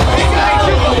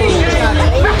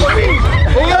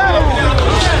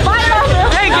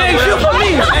 Hey, gang, shoot for me.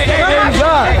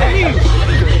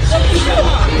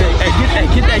 Hey,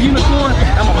 get that unicorn.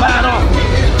 I'ma buy it off.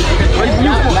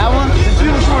 Unicorn. That one? This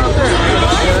unicorn up there.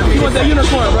 You want that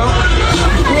unicorn, bro?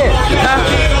 Yeah. Huh?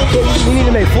 We need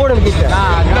to make 4 of them get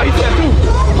that. No, you said 2.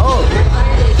 Oh.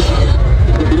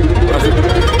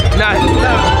 Nah.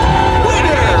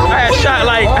 I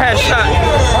had shot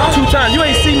 2 times. You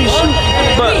ain't see me shoot,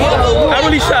 but I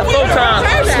really shot 4 times.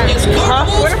 Huh?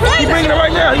 He bringing it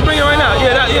right now. He bringing it right now.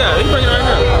 Yeah, he bringing it right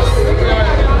now.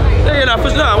 Yeah, for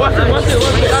sure. Watch this.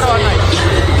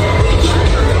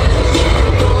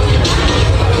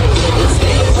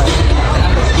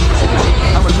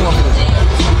 How much you want for this?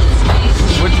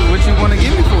 What you want to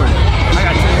give me for it? I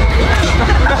got 10.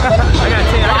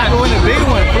 I can win a big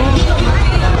one, fool.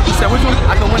 You said which one?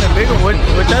 I can win a big one.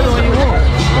 Whichever one you want.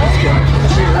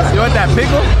 You want that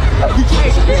pickle?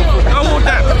 I want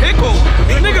that pickle.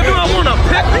 Nigga, do I want a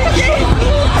pickle?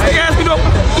 Hey, ask me though.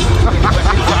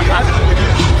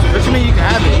 What you mean you can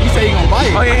have it? You say you gonna buy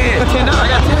it. Oh yeah, $10. I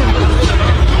got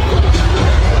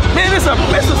 10. Man, this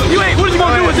you ain't. What are you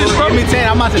gonna do with this, bro? Give me 10.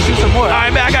 I'm about to shoot some more. All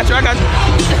right, man. I got you.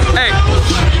 Hey.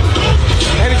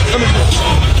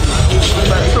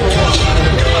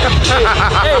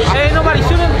 Hey, ain't nobody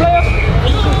shooting, player?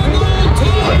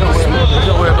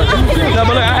 Don't worry about that. No,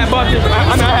 but look, I had bought this.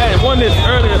 I had won this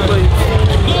earlier, please.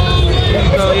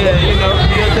 So yeah, you know what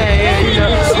I'm saying? Yeah, you know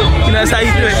that's how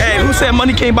you do it. Hey, who said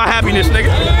money can't buy happiness,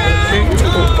 nigga?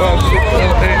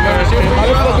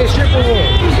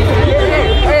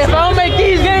 Hey, if I don't make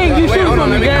these games, you shoot for me, gang. Hold on,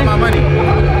 let me get my money.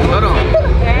 Hold on. 1,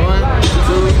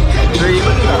 2, 3,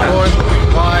 4,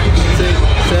 5, 6,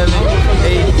 7,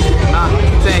 8,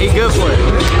 9, 10. He good for it.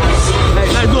 Hey,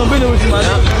 nice doing business with you, man.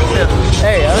 Yeah.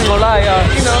 Hey, I ain't gonna lie, y'all.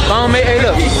 If I don't make, hey,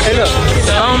 look.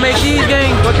 If I don't make these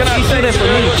games, what can I say for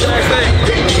me?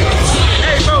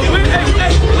 Hey, bro, win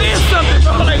something,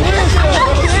 bro. Like, win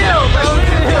something. Hell, bro.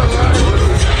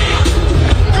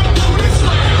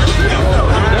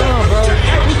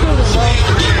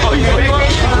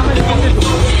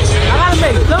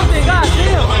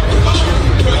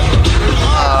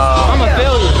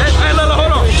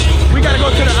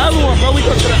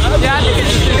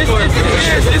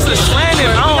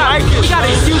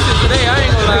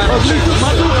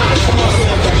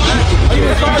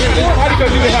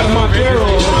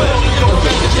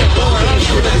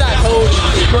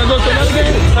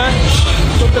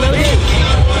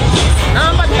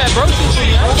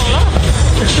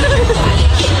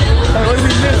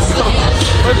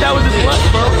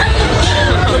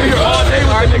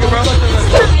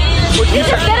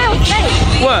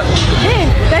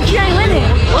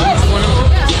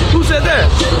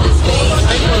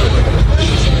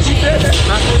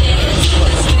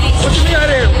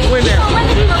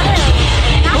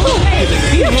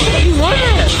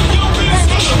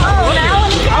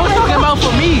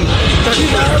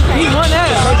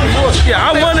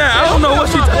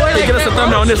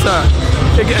 on this side.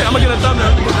 I'm gonna get a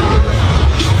thumbnail. Did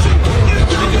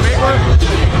you make one?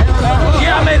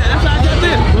 Yeah, I made it. That's how I got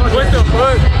this. What the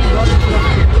fuck?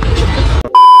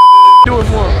 Do it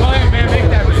for him. Go ahead, man. Make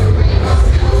that bitch.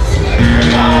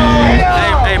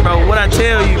 Hey, bro. What I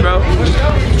tell you, bro?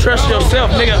 Trust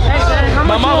yourself, nigga.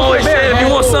 My mom always said, if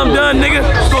you want something done, nigga,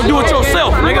 go do it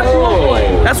yourself, nigga.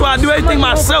 That's why I do everything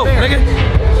myself, nigga.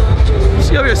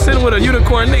 She over here sitting with a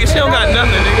unicorn, nigga. She don't got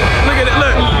nothing, nigga. Look at it,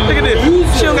 look at this.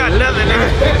 She don't got nothing, nigga.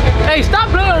 Hey, stop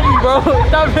playing with me, bro.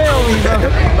 Stop playing with me, bro.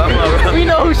 We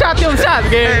know who shot them shots,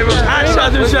 gang. Hey, bro, I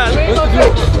shot them shots.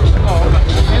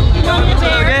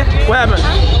 What happened?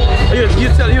 You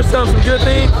selling some good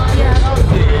things? Yeah.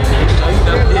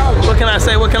 What can I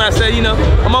say? What can I say? You know,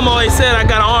 my mama always said I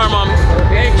got an arm on me.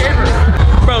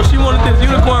 Bro, she wanted this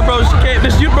unicorn, bro. She can't.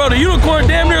 Bro, the unicorn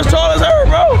damn near as tall as her,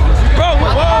 bro. Bro,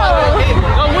 whoa.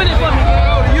 Go win it for me,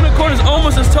 bro. The unicorn is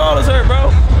almost as tall as her,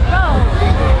 bro.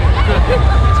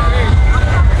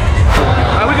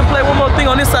 Alright, we can play one more thing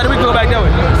on this side and we can go back that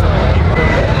way.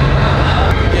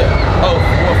 Yeah. Oh,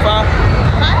 4 or 5?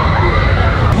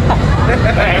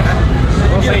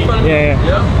 Yeah.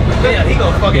 Yeah, he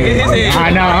gonna fucking hit his head. I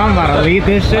know, I'm about to lead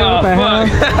this shit. What the hell?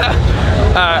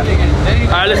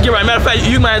 Alright, let's get right. Matter of fact,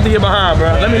 you might have to get behind,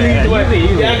 bro. Let me lead the way.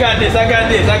 Yeah, I got this.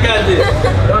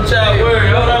 Don't try to worry.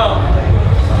 Hold on.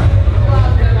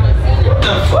 What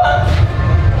the fuck?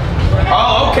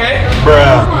 Oh, okay.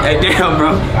 Bruh. Hey, damn,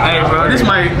 bro. Hey, bro. This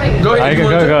might. Go ahead. Go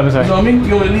this way. You want me?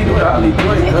 You want to lead the way? I'll lead the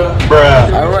way, bro.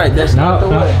 Bruh. Alright, that's not the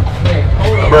way.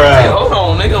 Bruh. Hey, hold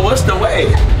on, nigga. What's the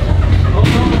way?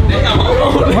 Damn, hold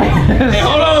on, nigga. Hey,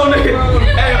 hold on, nigga.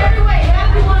 Hey.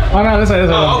 Oh, no, this way.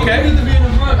 Oh, okay.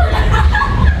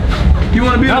 You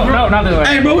want to be in the front? No, not this way.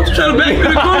 Hey, bro, what you trying to back me in the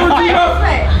corner with you, bro?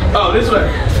 Oh, this way.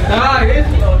 Nah, this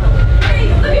way.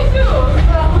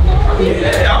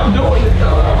 Yeah, I'm doing it,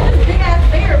 though. This big ass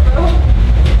bear, bro.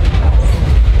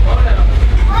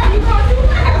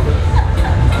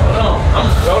 Hold on. I'm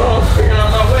figuring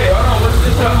out my way. Hold on, what's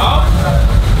this?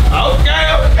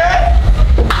 Okay.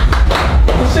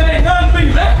 This shit ain't nothing to me,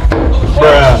 man.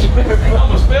 Bruh. I'm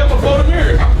gonna spell before the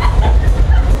mirror.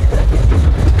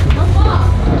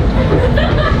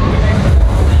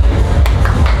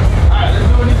 Alright, let's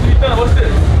do what needs to be done. What's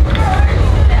this?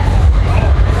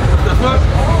 What the fuck?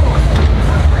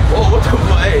 Oh, what the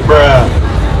fuck? Hey. Bruh.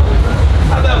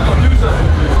 I thought I was gonna do something.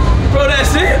 Bro,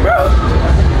 that's it, bro. I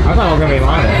thought I was gonna be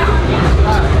lying.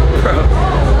 Bro,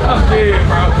 I'm dead,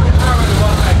 bro.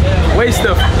 Waste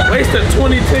of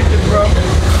 20 tickets, bro. 20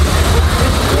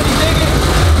 tickets?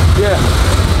 Yeah.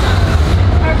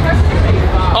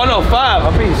 Oh no, 5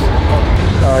 a piece.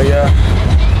 Oh yeah.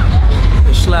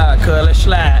 Let's slide, cuz. Let's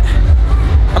slide.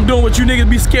 I'm doing what you niggas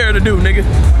be scared to do, nigga.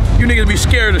 You niggas be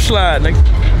scared to slide, nigga.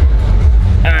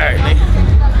 Alright, nigga.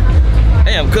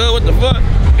 Damn, cuz, what the fuck?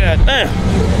 God damn.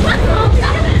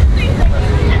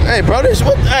 Hey, bro,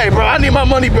 hey, bro, I need my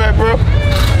money back, bro.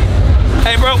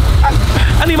 Hey, bro,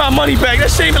 I need my money back.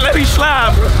 That shit even let me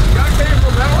slide, bro. Y'all came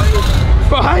from that way?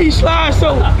 Bro, how he slide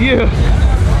so? Yeah.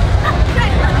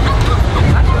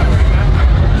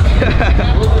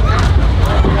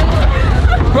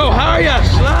 Bro, how are y'all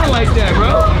slide like that,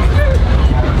 bro?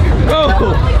 Bro.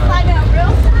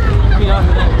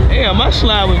 Damn, my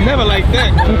slide was never like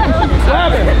that.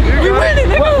 We winning,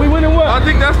 nigga. We winning what? I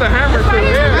think that's the hammer too.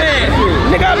 Man,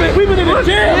 nigga, we been in the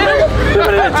gym, nigga. We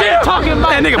been in the gym talking about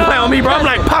that nigga play on me, bro. I'm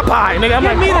like Popeye, nigga. I'm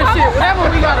like, Give me the shit, whatever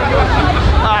we gotta do.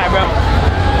 Alright, bro.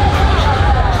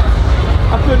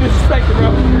 I feel disrespected,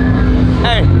 bro.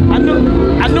 Hey, I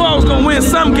knew I was gonna win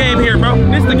some game here, bro.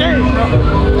 This the game, bro.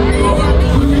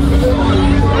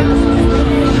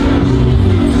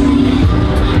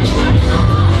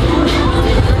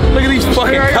 Look at these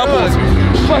fucking couples.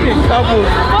 Fucking couples.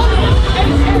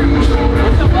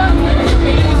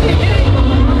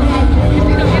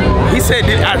 He said,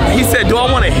 do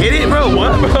I want to hit it, bro?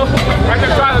 What, bro? I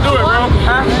just trying to do it, bro.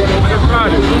 Huh?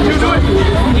 You do it.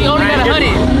 He only got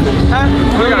 100. Huh?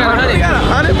 He only got 100. He got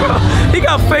 100, bro. He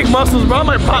got fake muscles, bro. I'm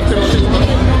gonna pop this shit, bro.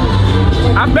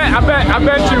 I bet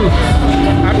you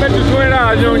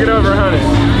 $20 you don't get over 100.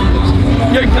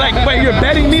 You're like, wait, you're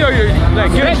betting me or you're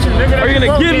like, are you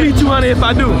gonna give me 200 if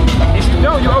I do?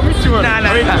 No, you owe me 200. Nah.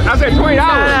 I said $20.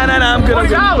 Nah, I'm good.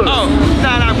 $20. Oh,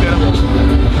 nah, I'm good.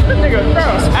 Nigga, bro.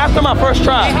 After my first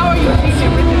try. How are you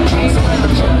teaching rich?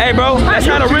 Hey, bro, that's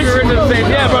how the rich are the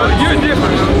same. Yeah, bro, you're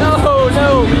different. No.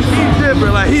 He's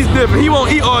different. Like, he's different. He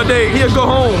won't eat all day. He'll go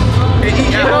home and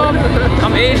eat at home.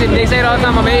 I'm Asian. They say it all the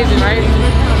time. I'm Asian, right?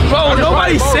 Bro,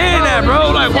 nobody's saying that,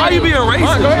 bro. Like, why you being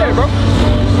racist? Go ahead, bro.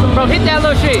 Bro, hit that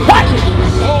little shit. Watch it.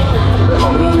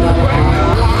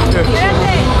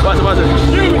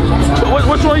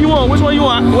 What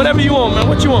whatever you want, man.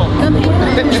 What you want?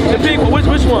 The big one.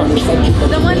 Which one? The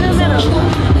one in the middle.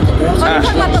 Oh, you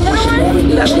talking about the little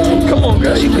one? Come on,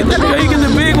 girl. You get the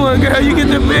big one, girl. You get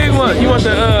the big one. You want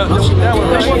that one,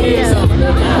 right? Yeah.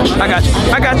 I got you.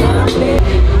 I got you.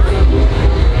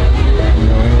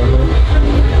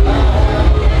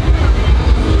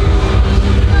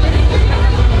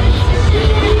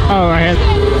 All right.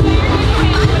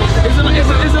 Is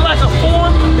it like a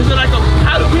form? Is it like a,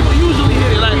 how do people usually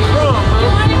hit it? Like from,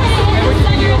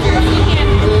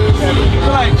 so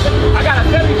like, I got a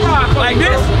 75. Like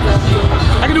this?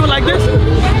 I can do it like this?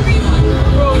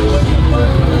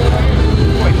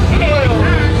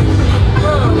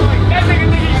 That nigga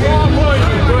think he's wrong for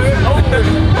you, boy.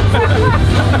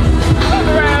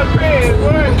 Other ass fans,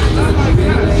 boy.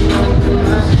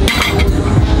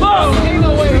 Whoa! Ain't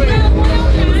no way.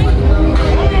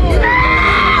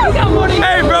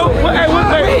 Hey, bro.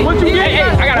 What you get? Hey,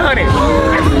 I got 100.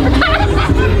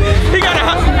 He got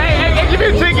 100. Hey, give me a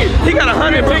ticket. He got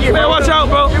 100, bro. Man, watch out,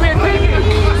 bro. Give me a ticket.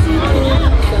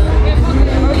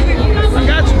 I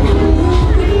got you.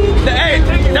 Hey,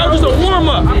 that was just a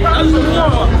warm-up. That was just a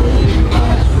warm-up.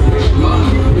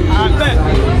 I bet.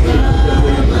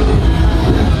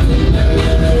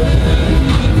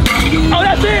 Oh,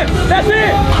 that's it. That's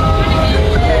it.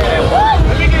 Hey, what?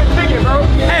 Let me get a ticket, bro.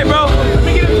 Hey, bro. Let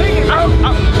me get a ticket, bro.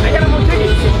 I got no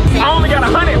tickets. I only got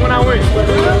 100 when I win.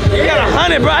 You got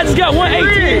 100, bro. I just got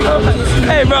 118.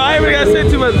 Hey, bro. I ain't really gotta say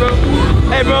too much, bro.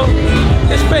 Hey, bro.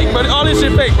 It's fake, bro. All this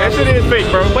shit fake, bro. That shit is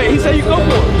fake, bro. Wait, he said you go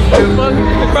for it.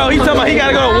 Bro, he talking about he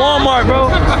gotta go to Walmart,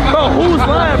 bro. Bro, who's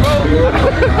lying, bro?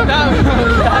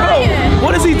 Bro,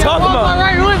 what is he talking about?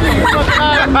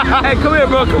 Hey, come here,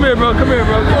 bro. Come here, bro. Come here,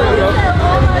 bro. Come here, bro.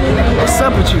 What's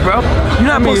up with you, bro? You're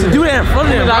not supposed to do that in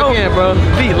front of him, bro. Lock in, bro.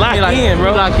 Be locked in,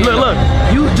 bro. Lock in. Look.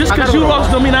 You just because you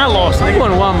lost don't mean I lost. We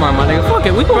going to Walmart, my nigga. Fuck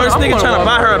it. We going. Bro, this nigga trying to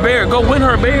buy her a bear. Go win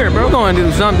her a bear, bro. We're going to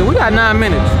do something. We got 9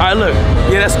 minutes. All right, look.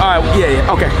 Yeah, that's all right. Yeah.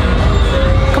 Okay.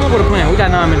 Come up with a plan. We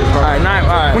got 9 minutes, bro. All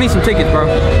right. We need some tickets, bro.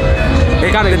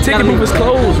 The ticket booth is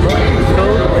closed, bro.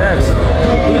 Yes.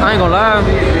 I ain't gonna lie.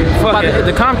 Fuck it.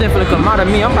 The content finna come out of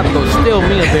me. I'm about to go steal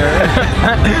me a bear.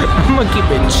 I'm gonna keep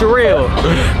it trill.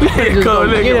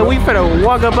 We finna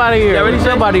walk up out of here. Ready,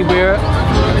 somebody bear.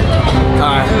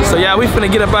 Alright, so yeah, we finna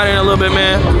get up out of here in a little bit,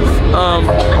 man.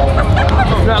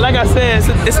 Now, like I said,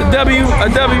 it's a W.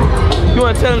 You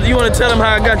wanna tell them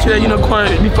how I got you that unicorn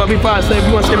before I say,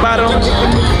 you wanna say bye to them?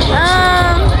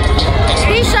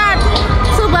 He shot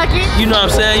 2 buckets. You know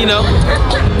what I'm saying, you know.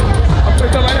 I'm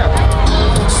finna come right now.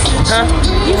 Huh?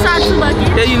 You shot 2 buckets.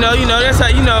 Yeah, you know, that's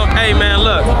how, hey man,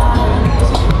 look.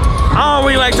 I don't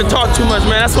really like to talk too much,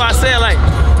 man. That's why I said, like,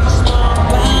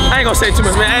 I ain't gonna say too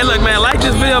much, man. Hey, look, man, like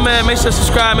this video, man. Make sure to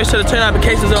subscribe. Make sure to turn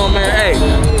notifications on, man. Hey.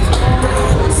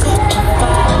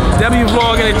 W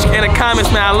Vlog in the comments,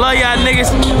 man. I love y'all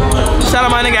niggas. Shout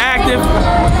out my nigga Active.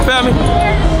 Feel me?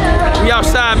 We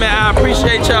outside, man. I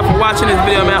appreciate y'all for watching this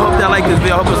video, man. I hope y'all like this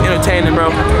video. I hope it was entertaining,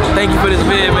 bro. Thank you for this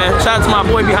video, man. Shout out to my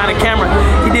boy behind the camera.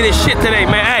 He did his shit today,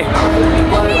 man. Hey.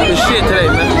 His shit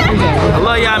today, man. I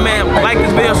love y'all, man. Like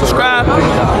this video, subscribe.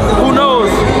 Who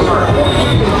knows?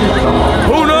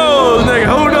 Who knows, nigga?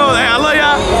 Who knows? Hey, I love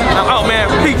y'all. I'm out, man.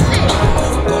 Peace.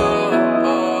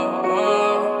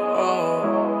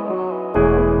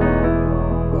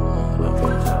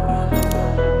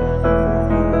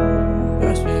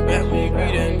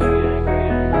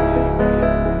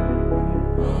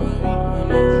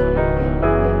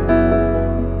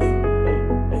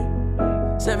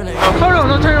 Hold on,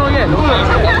 don't turn it on yet.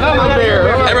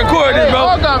 Hey, record this, bro.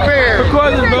 Hold on, bear.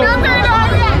 Record this, bro.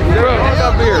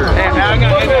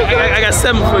 I got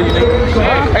 7 for you, nigga.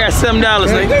 I got $7,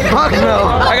 nigga. Fuck no.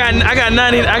 I got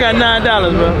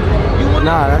 $9, bro.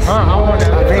 Nah, that's. I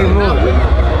paid more.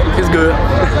 It's good.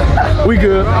 We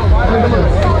good.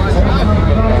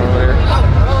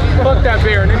 Fuck that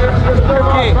bear, nigga.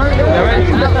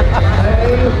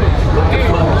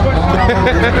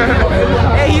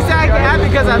 Hey, he's acting happy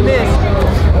because I missed.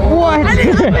 What?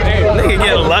 Nigga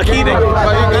getting lucky, nigga. You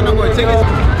got no more tickets?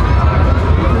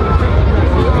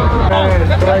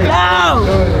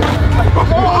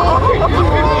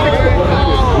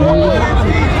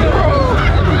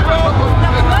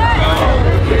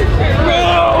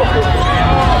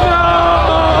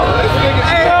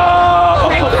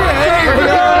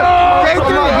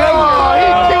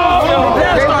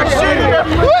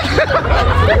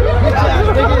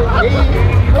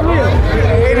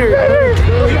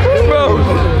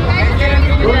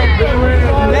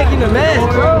 Making a mess,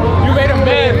 bro. You made a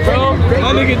mess, bro.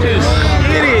 My nigga just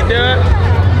idiot, dude.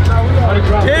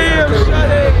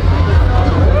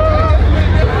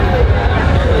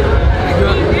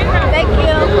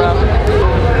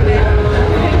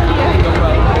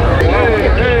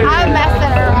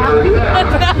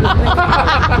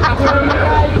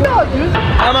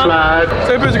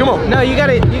 Take a picture, come on. No, you got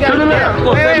it. You got it. Come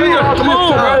on, take a picture. Come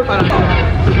on, bro.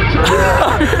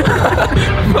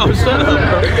 Bro, shut up,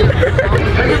 bro.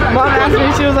 Mom asked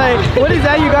me, she was like, what is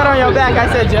that you got on your back? I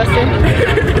said, Justin.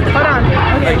 Hold on.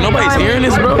 Okay. Like, nobody's hearing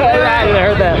this, bro? I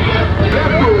heard that.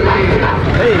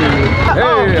 Hey.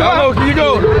 Hey, how low can you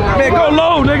go? Man, go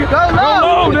low, nigga. Go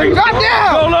low, nigga. Drop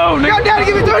down. Go low, nigga. Drop down and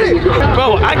give me 30.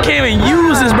 Bro, I can't even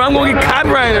use this, bro. I'm gonna get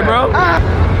copyrighted, bro.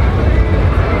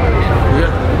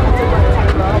 Yeah.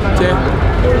 10.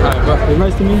 Alright, bro.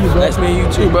 Nice to meet you, bro. Nice to meet you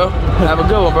too, bro. Have a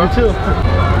good one, bro. You too.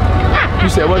 You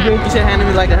said what, dude? You should hand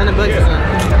me like $100 or something.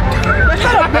 That's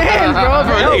not a band, bro.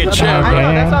 Nigga tripping, bro.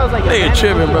 That's why I was like, Nigga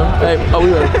tripping, bro. Hey, oh,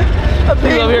 we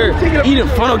over here eating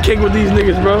funnel cake with these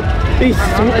niggas, bro. These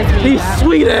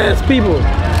sweet ass people.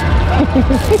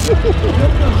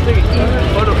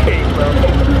 Funnel cake, bro.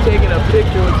 Taking a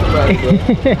picture with somebody,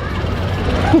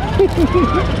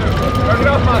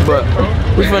 bro. But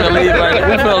we finna leave right now.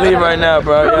 We finna leave right now,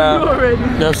 bro. Yeah. You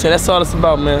know what I'm saying? That's all it's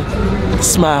about, man.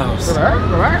 Smiles.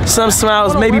 Some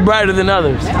smiles may be brighter than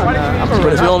others,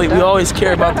 but we always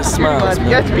care about the smiles, man.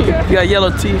 You got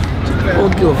yellow teeth. I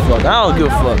don't give a fuck. I don't give a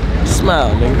fuck.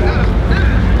 Smile, nigga.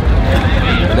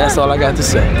 And that's all I got to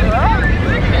say.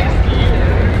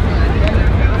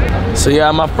 So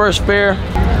yeah, my first fair.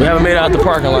 We haven't made it out the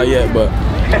parking lot yet, but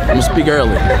I'm gonna speak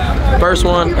early. First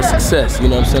one, a success. You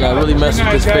know what I'm saying? I really messed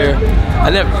with this fair. I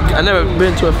never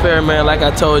been to a fair, man. Like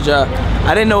I told y'all,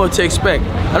 I didn't know what to expect.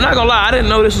 I'm not gonna lie, I didn't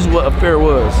know this is what a fair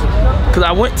was. Cause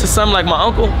I went to something like my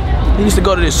uncle. He used to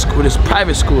go to this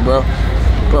private school, bro.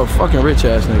 Bro, fucking rich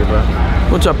ass nigga, bro.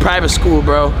 Went to a private school,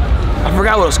 bro. I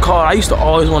forgot what it's called. I used to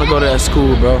always want to go to that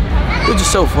school, bro. It was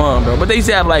just so fun, bro. But they used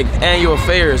to have like annual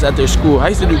fairs at their school. I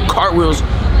used to do cartwheels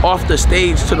off the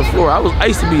stage to the floor. I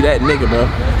used to be that nigga, bro.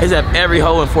 I used to have every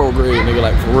hoe in 4th grade, nigga,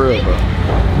 like for real, bro.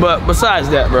 But besides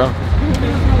that, bro,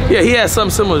 yeah, he had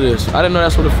something similar to this. I didn't know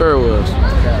that's what a fair was.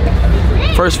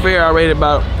 First fair, I rated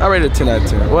a 10 out of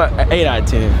 10. Well, 8 out of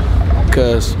 10,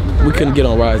 because we couldn't get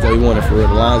on rides that we wanted for real.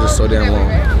 The lines are so damn long.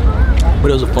 But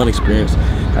it was a fun experience.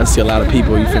 I see a lot of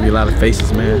people, you feel me, a lot of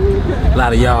faces, man. A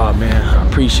lot of y'all, man. I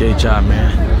appreciate y'all,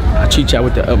 man. I treat y'all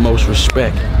with the utmost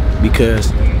respect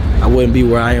because I wouldn't be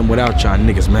where I am without y'all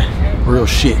niggas, man. Real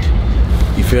shit.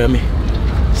 You feel me?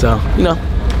 So, you know,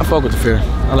 I fuck with the fair.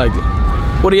 I liked it.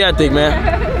 What do y'all think, man?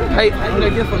 Hey, how you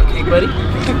gonna get for the cake, buddy?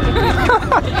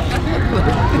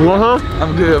 You want some?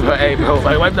 I'm good, but hey, bro,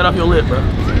 like, wipe that off your lip, bro.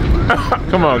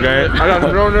 Come on, gang. I got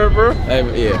some on there, bro. Hey,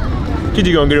 yeah.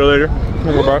 TG gonna get it later.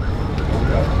 Come on, bro.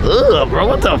 Ugh, bro,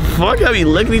 what the fuck? I be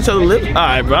licking each other's lips? All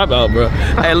right, bro, I'm out, bro.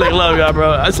 Hey, love y'all,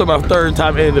 bro. This is my 3rd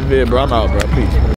time in the vid, bro. I'm out, bro. Peace.